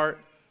part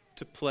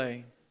to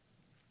play.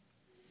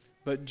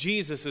 But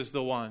Jesus is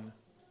the one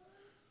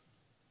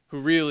who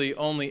really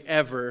only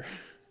ever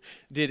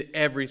did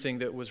everything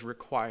that was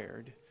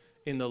required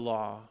in the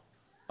law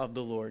of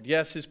the Lord.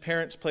 Yes, His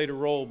parents played a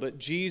role, but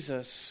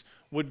Jesus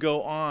would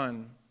go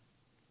on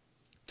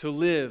to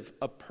live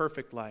a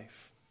perfect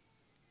life,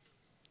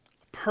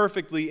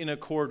 perfectly in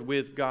accord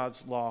with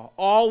God's law,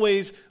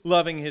 always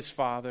loving His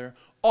Father,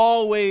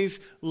 always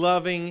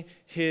loving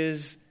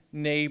His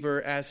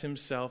neighbor as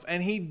Himself.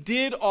 And He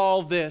did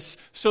all this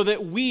so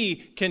that we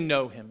can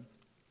know Him,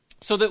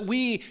 so that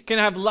we can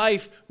have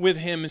life with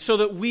Him, so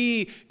that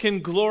we can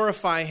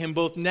glorify Him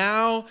both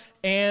now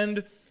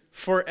and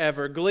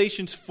forever.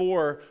 Galatians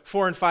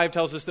 4:4-5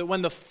 tells us that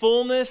when the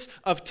fullness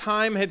of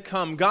time had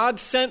come, God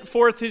sent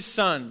forth His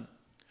Son,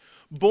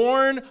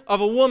 born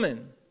of a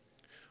woman,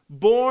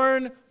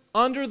 born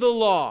under the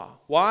law.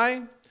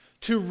 Why?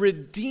 To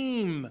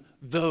redeem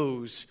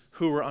those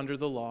who were under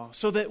the law,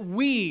 so that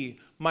we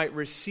might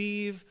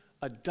receive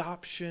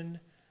adoption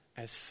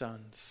as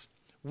sons.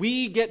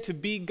 We get to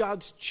be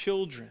God's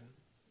children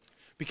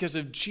because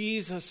of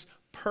Jesus'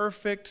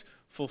 perfect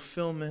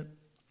fulfillment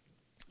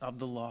of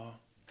the law.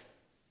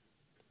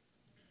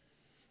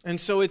 And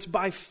so it's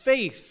by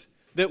faith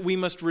that we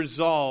must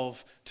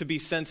resolve to be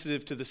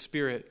sensitive to the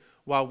Spirit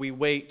while we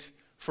wait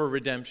for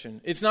redemption.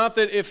 It's not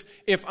that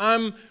if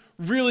I'm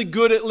really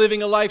good at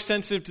living a life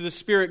sensitive to the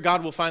Spirit,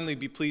 God will finally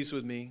be pleased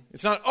with me.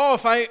 It's not,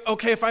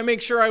 if I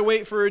make sure I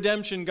wait for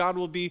redemption, God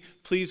will be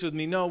pleased with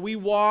me. No, we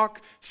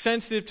walk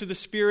sensitive to the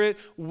Spirit,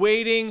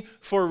 waiting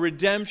for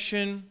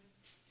redemption,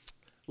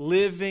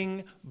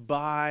 living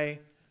by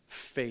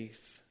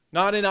faith.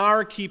 Not in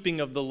our keeping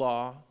of the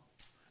law,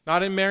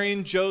 not in Mary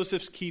and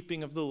Joseph's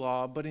keeping of the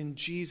law, but in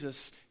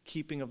Jesus'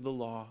 keeping of the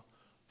law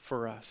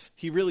for us.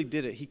 He really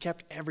did it. He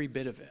kept every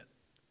bit of it.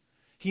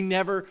 He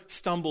never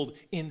stumbled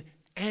in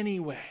any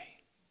way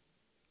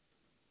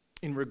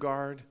in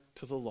regard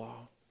to the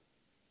law.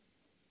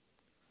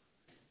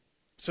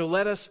 So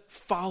let us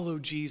follow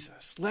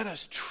Jesus. Let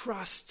us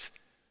trust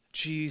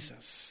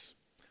Jesus.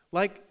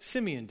 Like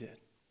Simeon did.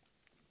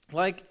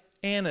 Like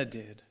Anna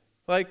did.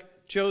 Like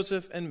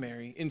Joseph and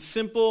Mary. In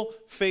simple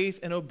faith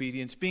and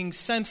obedience. Being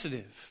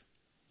sensitive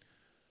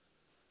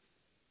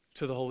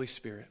to the Holy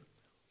Spirit.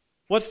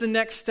 What's the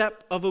next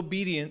step of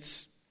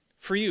obedience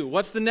for you?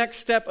 What's the next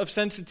step of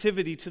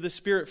sensitivity to the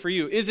Spirit for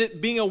you? Is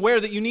it being aware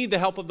that you need the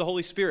help of the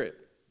Holy Spirit?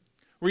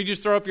 Where you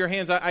just throw up your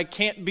hands, I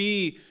can't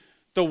be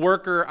the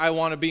worker I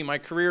want to be. My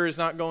career is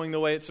not going the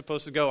way it's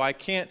supposed to go. I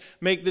can't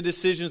make the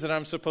decisions that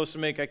I'm supposed to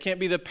make. I can't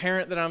be the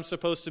parent that I'm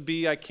supposed to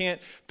be. I can't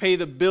pay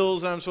the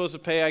bills that I'm supposed to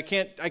pay. I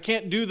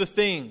can't do the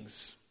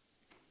things.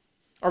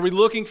 Are we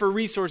looking for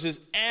resources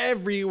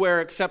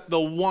everywhere except the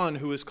one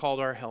who is called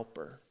our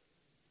helper?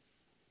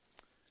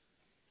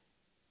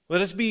 Let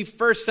us be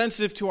first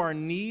sensitive to our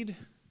need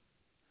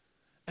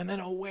and then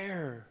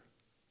aware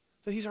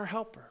that He's our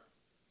helper.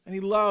 And He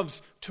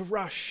loves to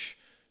rush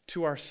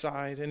to our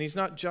side. And He's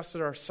not just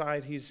at our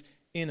side, He's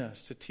in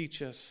us to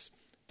teach us,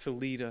 to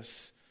lead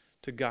us,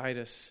 to guide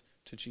us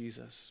to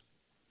Jesus.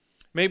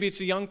 Maybe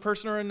it's a young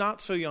person or a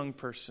not so young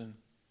person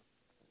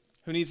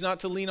who needs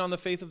not to lean on the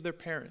faith of their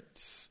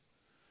parents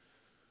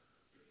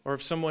or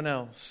of someone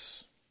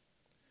else,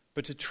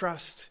 but to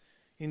trust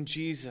in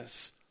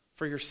Jesus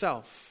for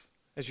yourself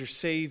as your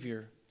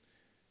Savior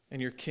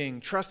and your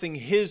King, trusting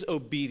His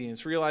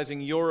obedience,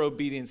 realizing your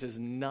obedience is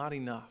not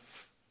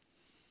enough.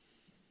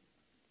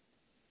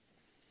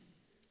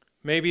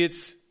 Maybe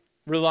it's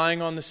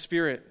relying on the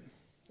Spirit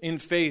in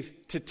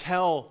faith to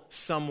tell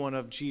someone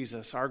of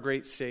Jesus, our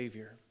great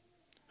Savior,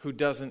 who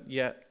doesn't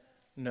yet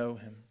know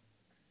Him.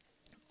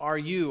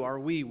 Are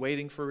we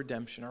waiting for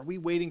redemption? Are we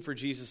waiting for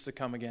Jesus to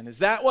come again? Is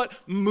that what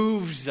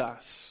moves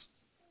us?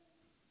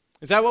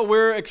 Is that what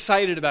we're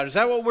excited about? Is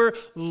that what we're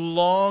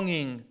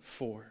longing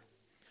for?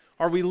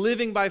 Are we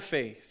living by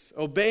faith,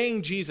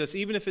 obeying Jesus,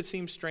 even if it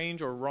seems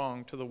strange or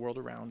wrong to the world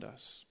around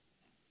us?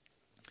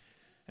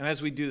 And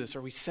as we do this,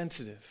 are we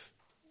sensitive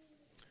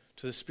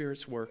to the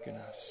Spirit's work in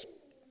us?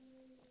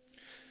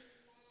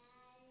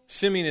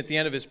 Simeon, at the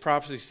end of his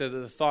prophecy, said that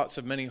the thoughts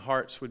of many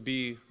hearts would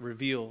be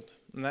revealed.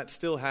 And that's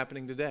still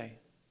happening today.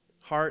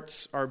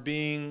 Hearts are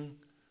being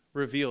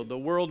revealed. The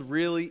world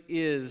really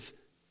is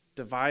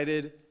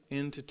divided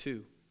into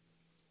two.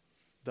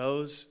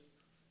 Those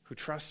who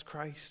trust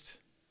Christ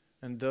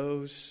and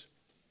those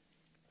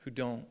who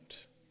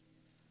don't.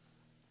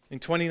 In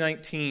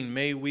 2019,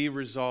 may we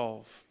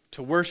resolve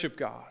to worship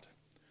God,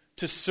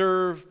 to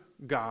serve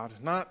God,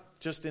 not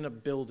just in a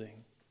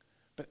building,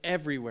 but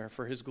everywhere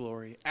for His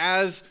glory.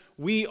 As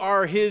we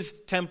are His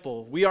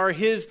temple, we are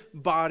His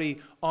body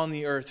on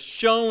the earth,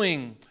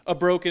 showing a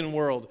broken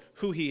world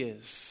who He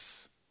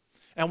is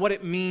and what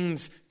it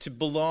means to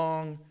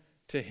belong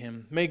to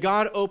Him. May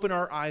God open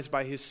our eyes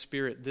by His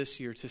Spirit this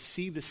year to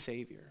see the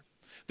Savior,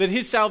 that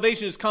His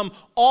salvation has come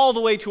all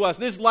the way to us.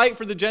 This light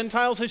for the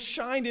Gentiles has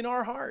shined in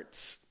our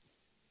hearts.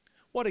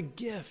 What a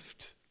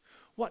gift.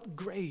 What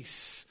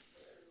grace.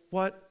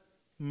 What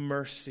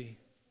mercy.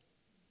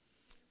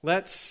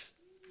 Let's,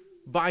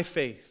 by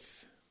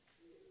faith,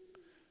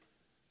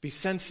 be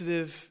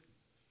sensitive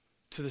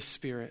to the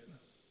Spirit,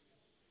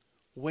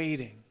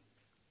 waiting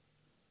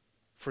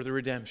for the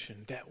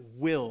redemption that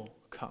will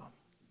come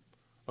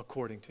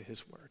according to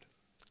His word.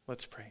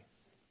 Let's pray.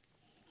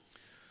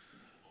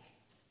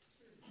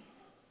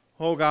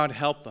 Oh God,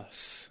 help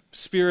us.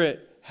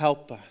 Spirit,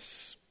 help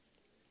us.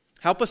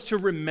 Help us to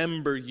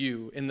remember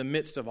You in the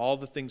midst of all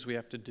the things we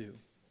have to do.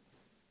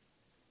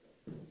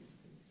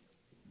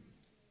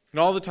 And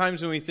all the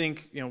times when we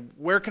think,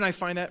 where can I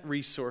find that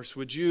resource?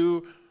 Would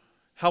You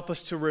help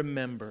us to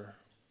remember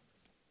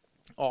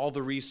all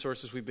the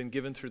resources we've been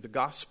given through the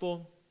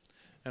gospel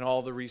and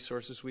all the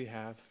resources we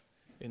have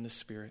in the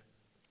Spirit.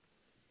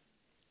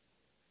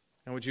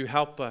 And would You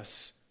help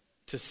us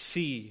to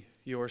see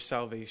Your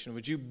salvation?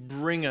 Would You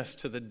bring us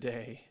to the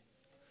day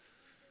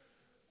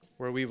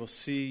where we will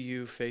see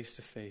You face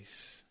to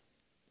face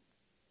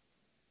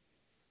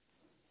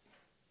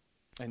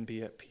and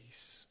be at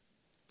peace?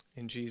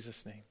 In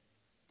Jesus' name.